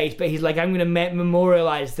out in space, but he's like, I'm going to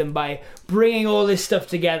memorialize them by bringing all this stuff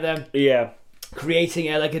together. Yeah. Creating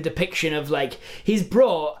a depiction of he's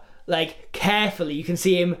brought carefully. You can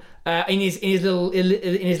see him in his little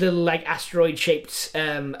like asteroid shaped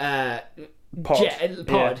pod.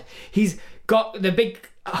 Yeah. He's got the big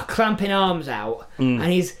clamping arms out, and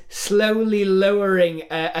he's slowly lowering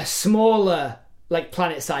a smaller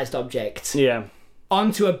planet-sized object. Yeah.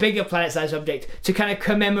 onto a bigger planet-sized object to kind of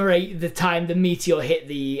commemorate the time the meteor hit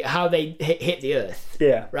the Earth.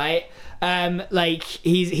 Yeah. Right. Like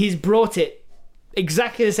he's brought it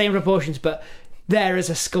exactly the same proportions, but there as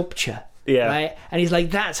a sculpture. Yeah. Right. And he's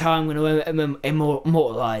like, that's how I'm going to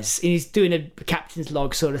immortalize. And he's doing a captain's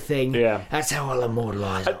log sort of thing. Yeah. That's how I'll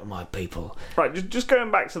immortalize all my people. Right, just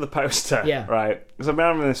going back to the poster. Yeah. Right, because I've been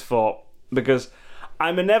having this thought, because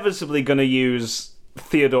I'm inevitably going to use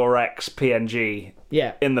Theodore Rex PNG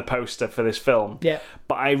Yeah. in the poster for this film. Yeah.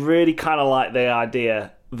 But I really kind of like the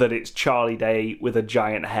idea that it's Charlie Day with a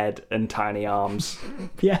giant head and tiny arms.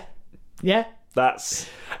 Yeah. Yeah. That's...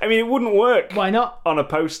 I mean, it wouldn't work Why not? on a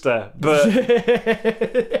poster, but...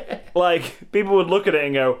 like, people would look at it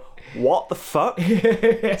and go, what the fuck?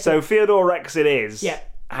 So Theodore Rex it is. Yeah.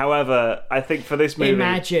 However, I think for this movie...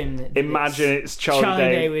 Imagine it's Charlie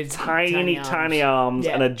Day with tiny arms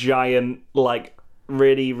Yeah. and a giant, like,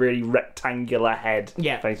 really, really rectangular head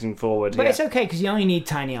Yeah. facing forward. But yeah. it's okay because you only need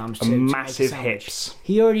tiny arms to make a massive sandwich. hips.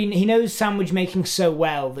 He knows sandwich making so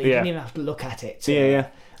well that he Yeah. doesn't even have to look at it. Yeah.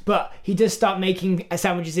 But he does start making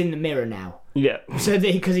sandwiches in the mirror now, Yeah, so that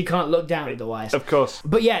because he can't look down otherwise. of course.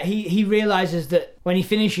 But yeah, he realizes that when he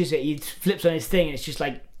finishes it, he flips on his thing and it's just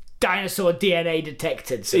like dinosaur DNA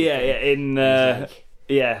detected. Something. Yeah. like-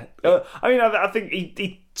 Yeah. I mean, I think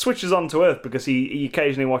he switches on to Earth because he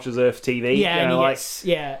occasionally watches Earth TV. Yeah, you and know, he like, gets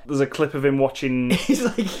there's a clip of him watching he's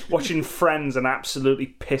like watching Friends and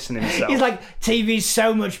absolutely pissing himself. he's like TV's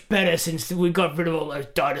so much better since we got rid of all those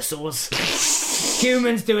dinosaurs.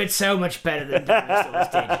 Humans do it so much better than dinosaurs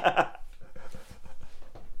did.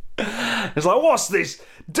 It's like, what's this?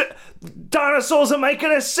 Dinosaurs are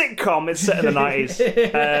making a sitcom. It's set in the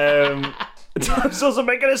 90s. Dinosaurs are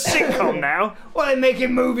making a sitcom now. What are they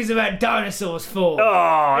making movies about dinosaurs for?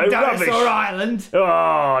 Oh, Dinosaur rubbish. Island.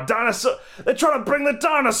 Oh, dinosaur! They're trying to bring the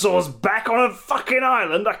dinosaurs back on a fucking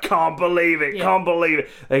island. I can't believe it. Yeah. Can't believe it.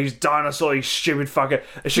 These dinosaurs, you stupid fucker.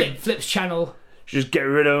 They should Flips channel. just get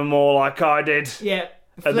rid of them all like I did. Yeah.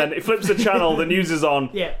 And then it flips the channel. The news is on.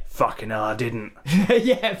 Yeah. Fucking hell, I didn't.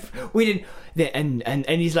 Yeah. We didn't. And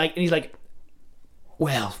he's like,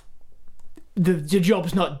 well, the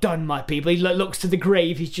job's not done, my people. He looks to the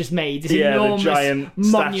grave he's just made. This Yeah, the enormous giant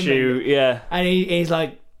monument. statue. Yeah. And he's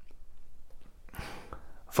like,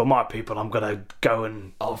 For my people, I'm gonna go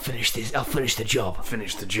and I'll finish this. I'll finish the job.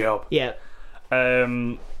 finish the job. Yeah.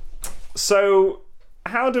 So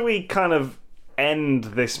how do we kind of end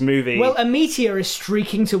this movie? Well, a meteor is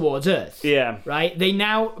streaking towards Earth. yeah. Right? They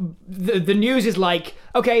now the news is like,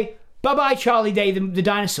 okay, bye-bye Charlie Day the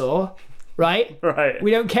dinosaur, right? Right.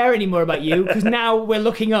 We don't care anymore about you because now we're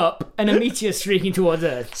looking up and a meteor streaking towards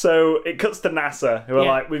Earth. So it cuts to NASA, who are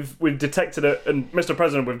Yeah. like, we've detected it, and Mr.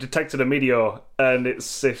 President, we've detected a meteor, and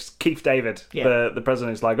it's Keith David, Yeah. the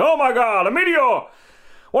president, is like, oh my god, a meteor!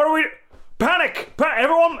 What are we? Panic!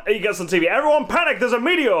 Everyone! He gets on TV. Everyone, panic! There's a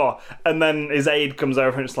meteor! And then his aide comes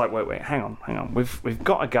over and it's like, wait, hang on. We've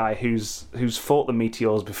got a guy who's fought the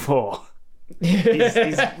meteors before.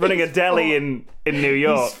 He's running a deli in New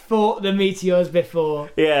York. He's fought the meteors before.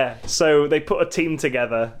 Yeah. So they put a team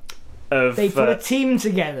together of They put a team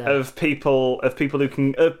together. of people who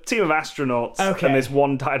can, a team of astronauts, Okay. and this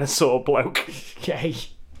one dinosaur bloke, Okay.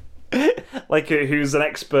 like who's an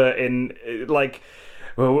expert in like.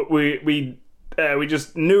 Well, we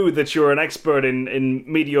just knew that you were an expert in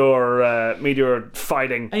meteor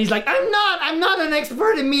fighting. And he's like, I'm not an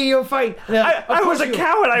expert in meteor fight. I was a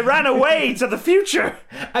coward. I ran away to the future.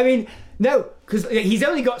 I mean, no, because he's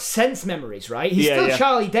only got sense memories, right? He's Yeah, still yeah.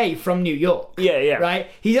 Charlie Day from New York. Yeah.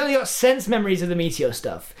 Right? He's only got sense memories of the meteor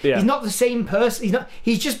stuff. Yeah. He's not the same person.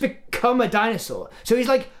 He's just become a dinosaur. So he's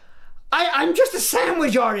like, I'm just a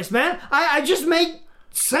sandwich artist, man. I just make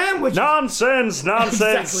sandwiches. Nonsense.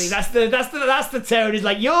 Exactly. That's the tone. He's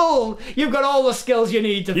like, you've got all the skills you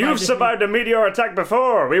need to. You've fight this survived a meteor attack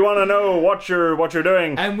before. We want to know what you're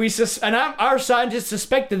doing. And our scientists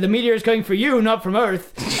suspect that the meteor is coming for you, not from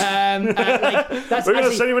Earth. That's We're going to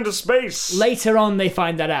actually, send you into space. later on they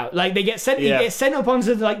find that out. Like they get sent, Yeah. he gets sent up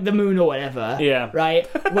onto like the moon or whatever. Yeah. Right.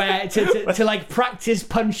 Where to like practice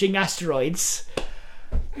punching asteroids.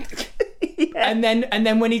 And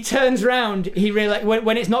then when he turns round, he realize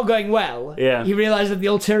when it's not going well. Yeah. He realizes that the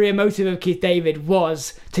ulterior motive of Keith David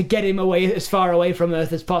was to get him away as far away from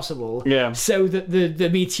Earth as possible. Yeah. So that the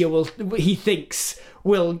meteor will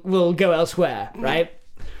go elsewhere. Right.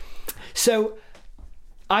 So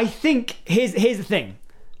I think here's the thing.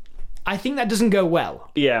 I think that doesn't go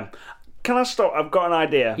well. Yeah. Can I stop? I've got an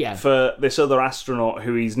idea Yeah. for this other astronaut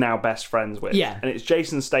who he's now best friends with. Yeah. And it's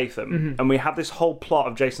Jason Statham. And we have this whole plot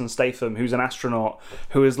of Jason Statham, who's an astronaut,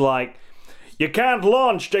 who is like, you can't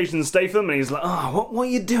launch, Jason Statham. And he's like, oh, what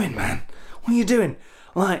are you doing, man? What are you doing?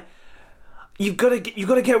 Like, you've got to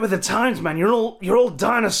get with the times, man. You're all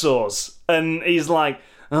dinosaurs. And he's like,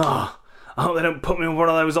 oh, I hope they don't put me in one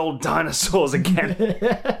of those old dinosaurs again.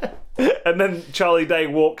 And then Charlie Day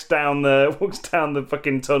walks down the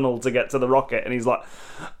fucking tunnel to get to the rocket, and he's like,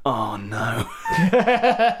 oh no.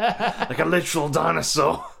 Like a literal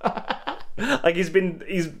dinosaur. Like he's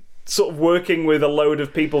sort of working with a load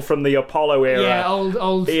of people from the Apollo era. Yeah, old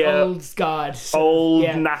guard. Old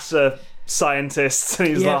yeah. NASA scientists. And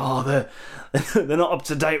he's like, oh, they're not up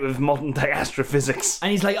to date with modern day astrophysics.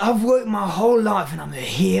 And he's like, I've worked my whole life and I'm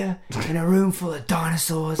here in a room full of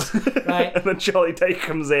dinosaurs. Right? And then Charlie Day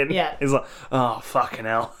comes in. Yeah. He's like, oh, fucking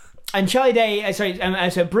hell. And Charlie Day,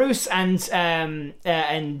 so Bruce and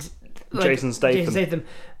Jason Statham.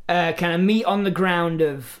 Kind of meet on the ground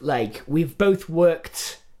of, like, we've both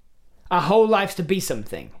worked our whole lives to be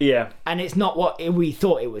something. Yeah. And it's not what we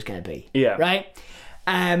thought it was going to be. Yeah. Right?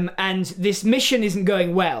 And this mission isn't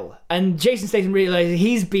going well. And Jason Statham realizes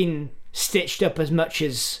he's been stitched up as much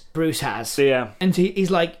as Bruce has. Yeah. And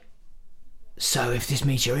he's like, so if this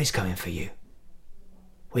meteor is coming for you,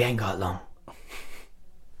 we ain't got long. But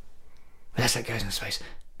that's like goes into space.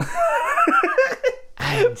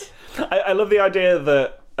 And I love the idea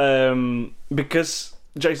that because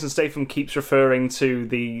Jason Statham keeps referring to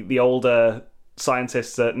the older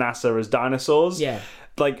scientists at NASA as dinosaurs. Yeah.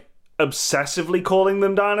 Like, obsessively calling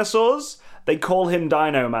them dinosaurs, they call him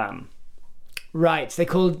Dino Man. Right, they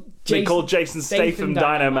called Jason Statham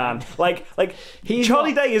Dino Man. Like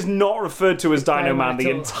Charlie Day is not referred to as Dino Man the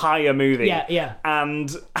entire movie. Yeah. And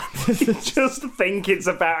you just think it's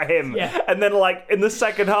about him. Yeah. And then, like, in the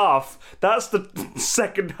second half, that's the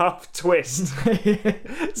second half twist.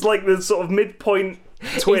 It's like the sort of midpoint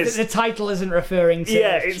twist. The title isn't referring to...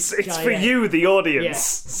 Yeah, it's for you, the audience,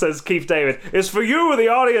 says Keith David. It's for you, the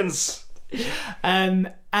audience.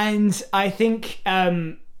 And I think,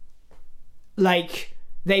 like,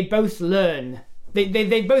 they both learn...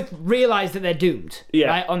 They both realise that they're doomed,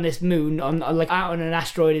 right, on this moon, on like out on an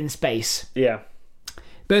asteroid in space. Yeah.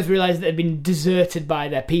 Both realise that they've been deserted by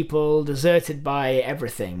their people, deserted by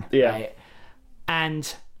everything. Yeah. Right?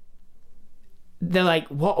 And they're like,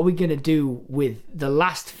 what are we going to do with the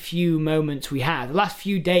last few moments we have, the last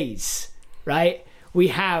few days, right? We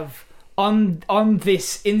have in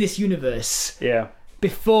this universe. Yeah.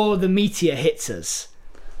 Before the meteor hits us.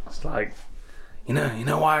 It's like, you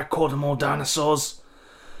know why I called them all dinosaurs?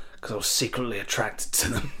 Because I was secretly attracted to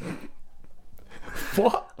them.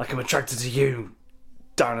 What? Like I'm attracted to you,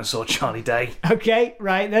 dinosaur Charlie Day. Okay,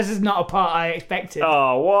 right. This is not a part I expected.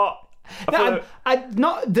 Oh, what?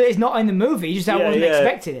 It's not in the movie. Just I wasn't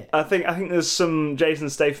expecting it. I think there's some Jason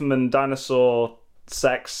Statham and dinosaur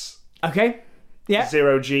sex. Okay. Yeah.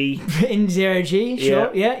 Zero G. In Zero G.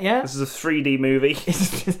 Sure. Yeah. This is a 3D movie.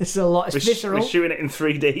 It's a lot. It's visceral. We're shooting it in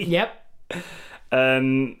 3D. Yep.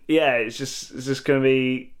 It's just going to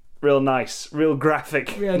be real nice, real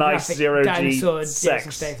graphic, nice Zero G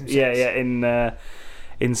sex. Yeah,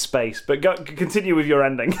 in space. But continue with your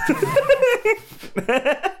ending.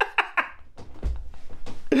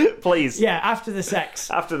 Please. Yeah, after the sex.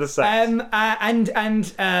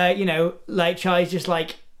 Like Charlie's just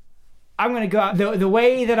like, I'm going to go out the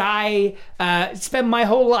way that I spend my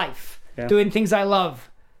whole life doing things I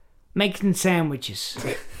love, making sandwiches.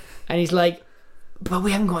 And he's like, but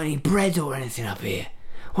we haven't got any bread or anything up here.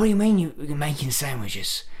 What do you mean you're making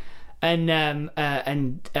sandwiches? And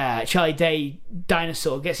Charlie Day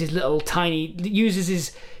dinosaur gets his little tiny uses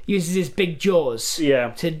his big jaws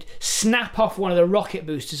to snap off one of the rocket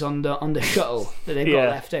boosters on the shuttle that they've got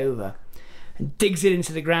left over, and digs it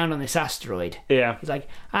into the ground on this asteroid. Yeah, he's like,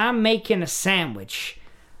 I'm making a sandwich.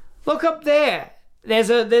 Look up there.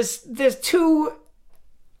 There's two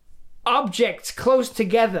objects close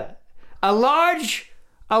together. A large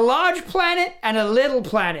planet and a little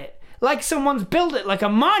planet. Like someone's built it, like a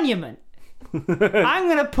monument. I'm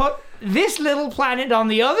going to put this little planet on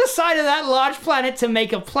the other side of that large planet to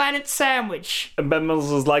make a planet sandwich. And Ben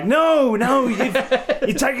Mendelsohn's like, no,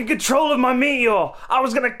 you're taking control of my meteor. I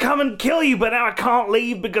was going to come and kill you, but now I can't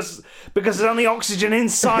leave because there's only oxygen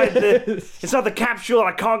inside the capsule.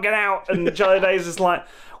 I can't get out. And Charlie Day's just like,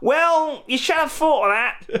 well, you should have thought of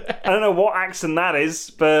that. I don't know what accent that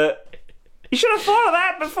is, but... You should have thought of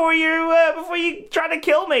that before you tried to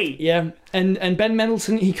kill me. Yeah, and Ben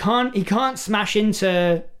Mendelsohn he can't smash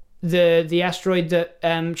into the asteroid that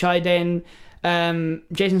Charlie Day and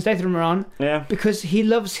Jason Statham are on. Yeah, because he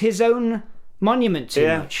loves his own monument too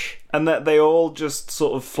much. And that they all just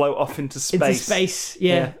sort of float off into space.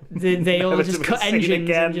 Yeah. They all just cut engines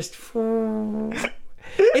and just.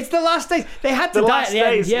 It's the last days. They had to The die last at the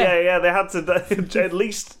days, end. yeah, they had to die. At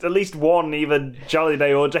least one, either Charlie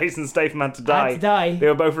Day or Jason Statham had to die. They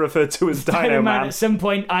were both referred to as Dino Dino Man Man. at some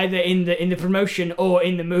point, either in the promotion or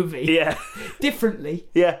in the movie. Yeah, Differently.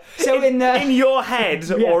 yeah. So in your head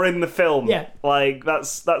or in the film, Yeah. like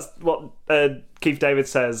that's what Keith David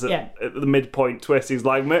says at the midpoint twist. He's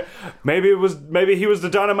like, maybe he was the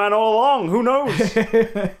Dino Man all along. Who knows?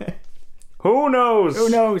 Who knows? Who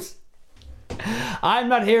knows? I'm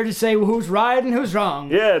not here to say who's right and who's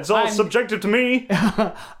wrong. Yeah, it's all subjective to me.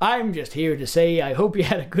 I'm just here to say I hope you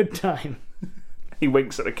had a good time. He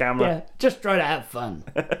winks at the camera. Yeah, just try to have fun.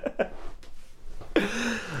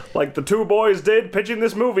 Like the two boys did pitching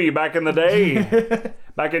this movie back in the day.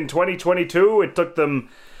 Back in 2022, it took them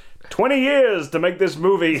 20 years to make this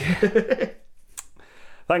movie.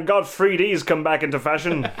 Thank God 3D's come back into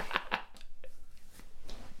fashion.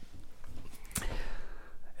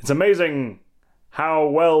 It's amazing how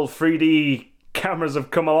well 3D cameras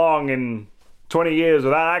have come along in 20 years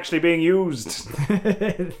without actually being used.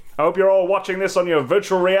 I hope you're all watching this on your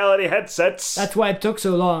virtual reality headsets. That's why it took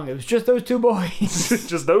so long. It was just those two boys.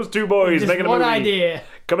 Just those two boys Just making a one movie. idea.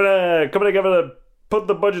 Coming together to put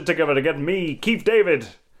the budget together to get me, Keith David,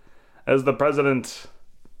 as the president.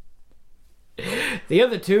 The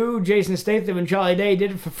other two, Jason Statham and Charlie Day,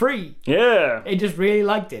 did it for free. Yeah. They just really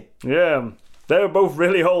liked it. Yeah. They're both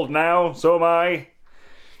really old now, so am I.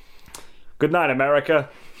 Good night, America.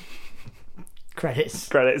 Credits.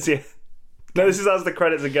 Credits, yeah. No, this is as the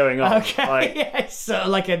credits are going on. Okay, Like, yeah, it's sort of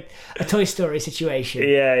like a Toy Story situation.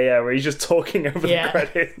 yeah, where he's just talking over Yeah. the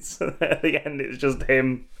credits. And at the end, it's just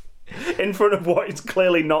him in front of what is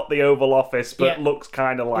clearly not the Oval Office, but Yeah. looks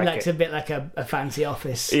kind of like It looks it. a bit like a fancy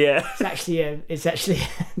office. Yeah. It's actually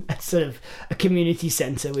a sort of a community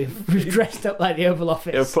centre. We've dressed up like the Oval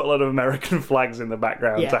Office. They've put a lot of American flags in the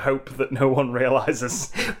background Yeah. to hope that no one realises.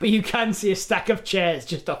 But you can see a stack of chairs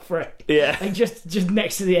just off frame. Yeah. Like just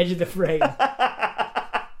next to the edge of the frame.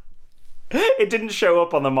 It didn't show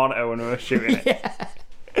up on the monitor when we were shooting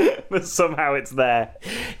it. But somehow it's there.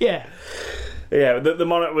 Yeah. Yeah, the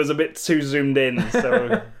monitor was a bit too zoomed in,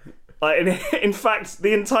 so... Like, in fact,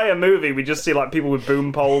 the entire movie, we just see like people with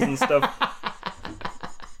boom poles and stuff.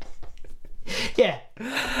 Yeah.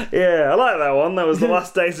 Yeah, I like that one. That was The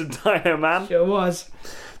Last Days of Dino Man. Sure was.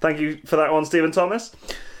 Thank you for that one, Stephen Thomas.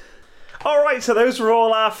 Alright, so those were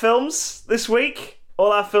all our films this week.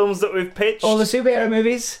 All our films that we've pitched. All the superhero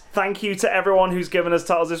movies. Thank you to everyone who's given us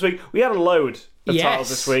titles this week. We had a load of titles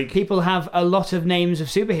this week. People have a lot of names of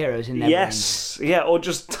superheroes in their Yes, yeah, or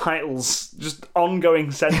just titles, just ongoing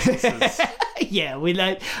sentences. brains. Yeah, we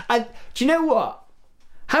like. Do you know what?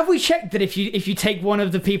 Have we checked that if you take one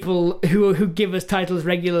of the people who give us titles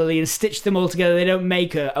regularly and stitch them all together, they don't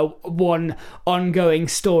make a one ongoing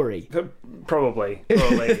story? Probably.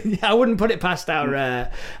 I wouldn't put it past our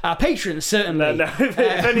patrons, certainly. No, if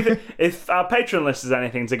anything, if our patron list is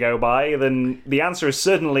anything to go by, then the answer is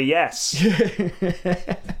certainly yes.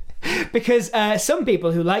 Because some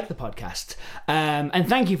people who like the podcast, and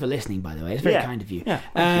thank you for listening, by the way, it's very kind of you.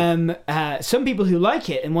 Yeah, some people who like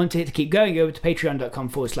it and want it to keep going, go over to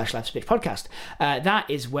patreon.com/Life's a Bitch podcast. That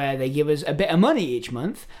is where they give us a bit of money each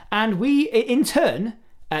month, and we, in turn,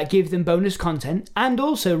 give them bonus content and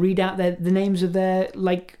also read out the names of their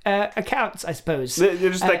accounts, I suppose. They're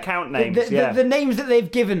just their account names, the names that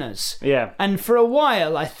they've given us. Yeah. And for a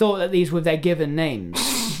while, I thought that these were their given names.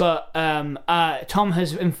 But Tom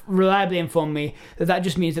has reliably informed me that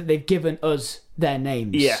just means that they've given us their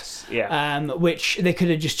names. Yes, yeah. Which they could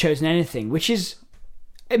have just chosen anything, which is...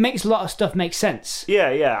 It makes a lot of stuff make sense.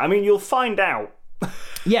 Yeah. I mean, you'll find out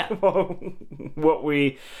Yeah. what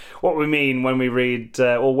we mean when we read,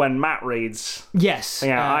 or when Matt reads. Yes.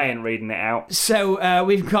 Yeah, I ain't reading it out. So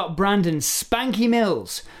we've got Brandon Spanky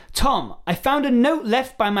Mills. Tom, I found a note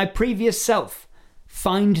left by my previous self.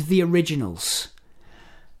 Find the originals.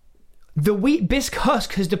 The Wheat Bisque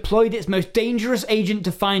Husk has deployed its most dangerous agent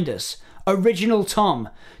to find us. Original Tom.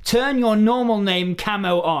 Turn your normal name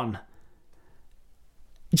camo on.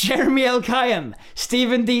 Jeremy L. Kayam.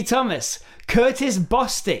 Stephen D. Thomas. Curtis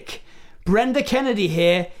Bostick. Brenda Kennedy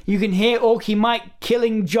here. You can hear Orky Mike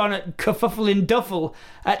killing John at Kerfuffle Duffel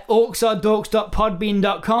at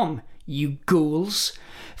orcsardorks.podbean.com. You ghouls.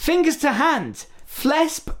 Fingers to hand.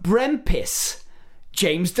 Flesp Brempis.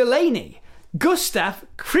 James Delaney. Gustav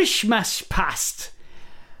Krishmaspast.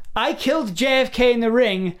 I killed JFK in the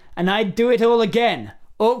ring, and I'd do it all again.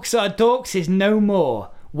 Orcs Are Dorks is no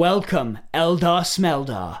more. Welcome, Eldar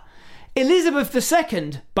Smeldar. Elizabeth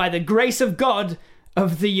II, by the grace of God,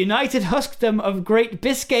 of the United Huskdom of Great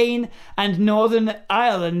Biscayne and Northern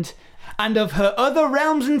Ireland, and of her other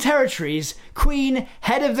realms and territories, Queen,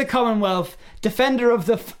 head of the Commonwealth, defender of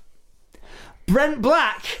the Brent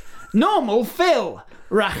Black, normal Phil,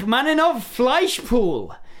 Rachmaninov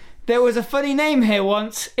Fleischpool. There was a funny name here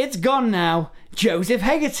once, it's gone now. Joseph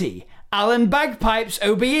Hegarty, Alan Bagpipes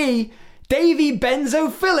OBE, Davy Benzo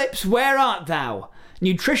Phillips, where art thou?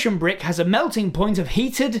 Nutrition Brick has a melting point of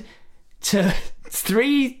heated to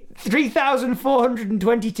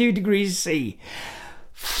 3,422 degrees C.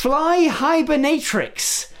 Fly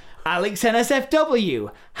Hibernatrix, Alex NSFW,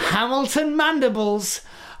 Hamilton Mandibles.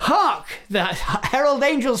 Hark! The Herald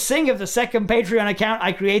Angels sing of the second Patreon account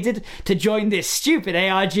I created to join this stupid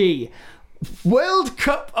ARG. World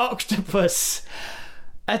Cup Octopus.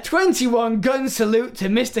 A 21-gun salute to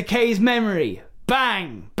Mr. K's memory.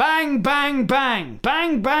 Bang, bang, bang, bang,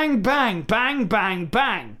 bang, bang, bang, bang, bang,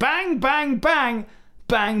 bang, bang, bang, bang,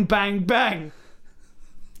 bang, bang, bang.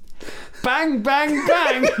 Bang, bang,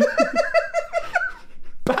 bang.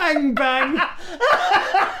 Bang, bang.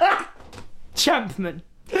 Champman.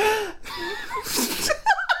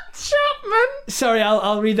 Chapman. Sorry,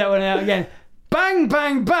 I'll read that one out again. Bang,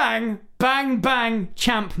 bang, bang, bang, bang,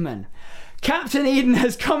 Champman. Captain Eden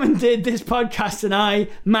has commandeered this podcast and I,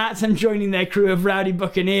 Matt, am joining their crew of rowdy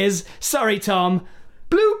buccaneers. Sorry, Tom.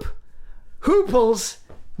 Bloop. Hooples.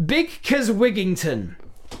 Big Wiggington.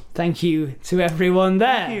 Thank you to everyone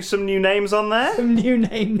there. Thank you. Some new names on there. Some new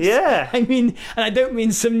names. Yeah. I mean, and I don't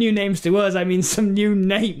mean some new names to us, I mean some new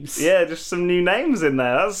names. Yeah, just some new names in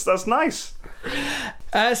there. That's nice.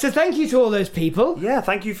 So thank you to all those people. Yeah,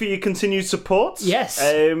 thank you for your continued support. Yes.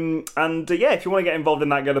 Yeah, if you want to get involved in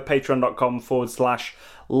that, go to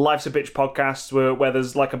patreon.com/Life's a Bitch podcast, where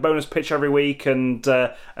there's like a bonus pitch every week and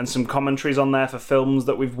some commentaries on there for films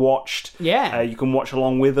that we've watched. Yeah. You can watch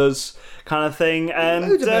along with us, kind of thing. And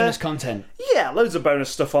loads of bonus content. Yeah, loads of bonus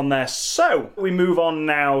stuff on there. So we move on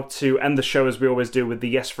now to end the show as we always do with the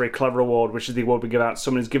Yes Very Clever Award, which is the award we give out to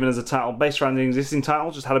someone who's given us a title based around an existing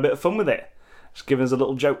title, just had a bit of fun with it. Just giving us a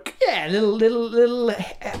little joke. Yeah, little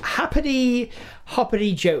hoppity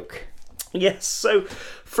joke. Yes, so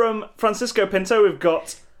from Francisco Pinto, we've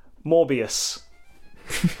got Morbius.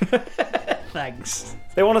 Thanks.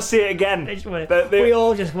 They want to see it again. We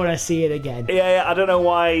all just want to see it again. Yeah. I don't know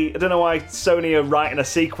why Sony are writing a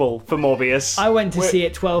sequel for Morbius. I went to see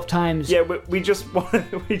it 12 times. Yeah, we just want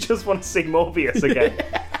to see Morbius again.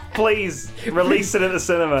 Please release it at the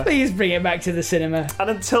cinema. Please bring it back to the cinema. And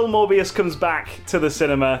until Morbius comes back to the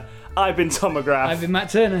cinema, I've been Tom McGrath. I've been Matt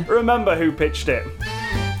Turner. Remember who pitched it.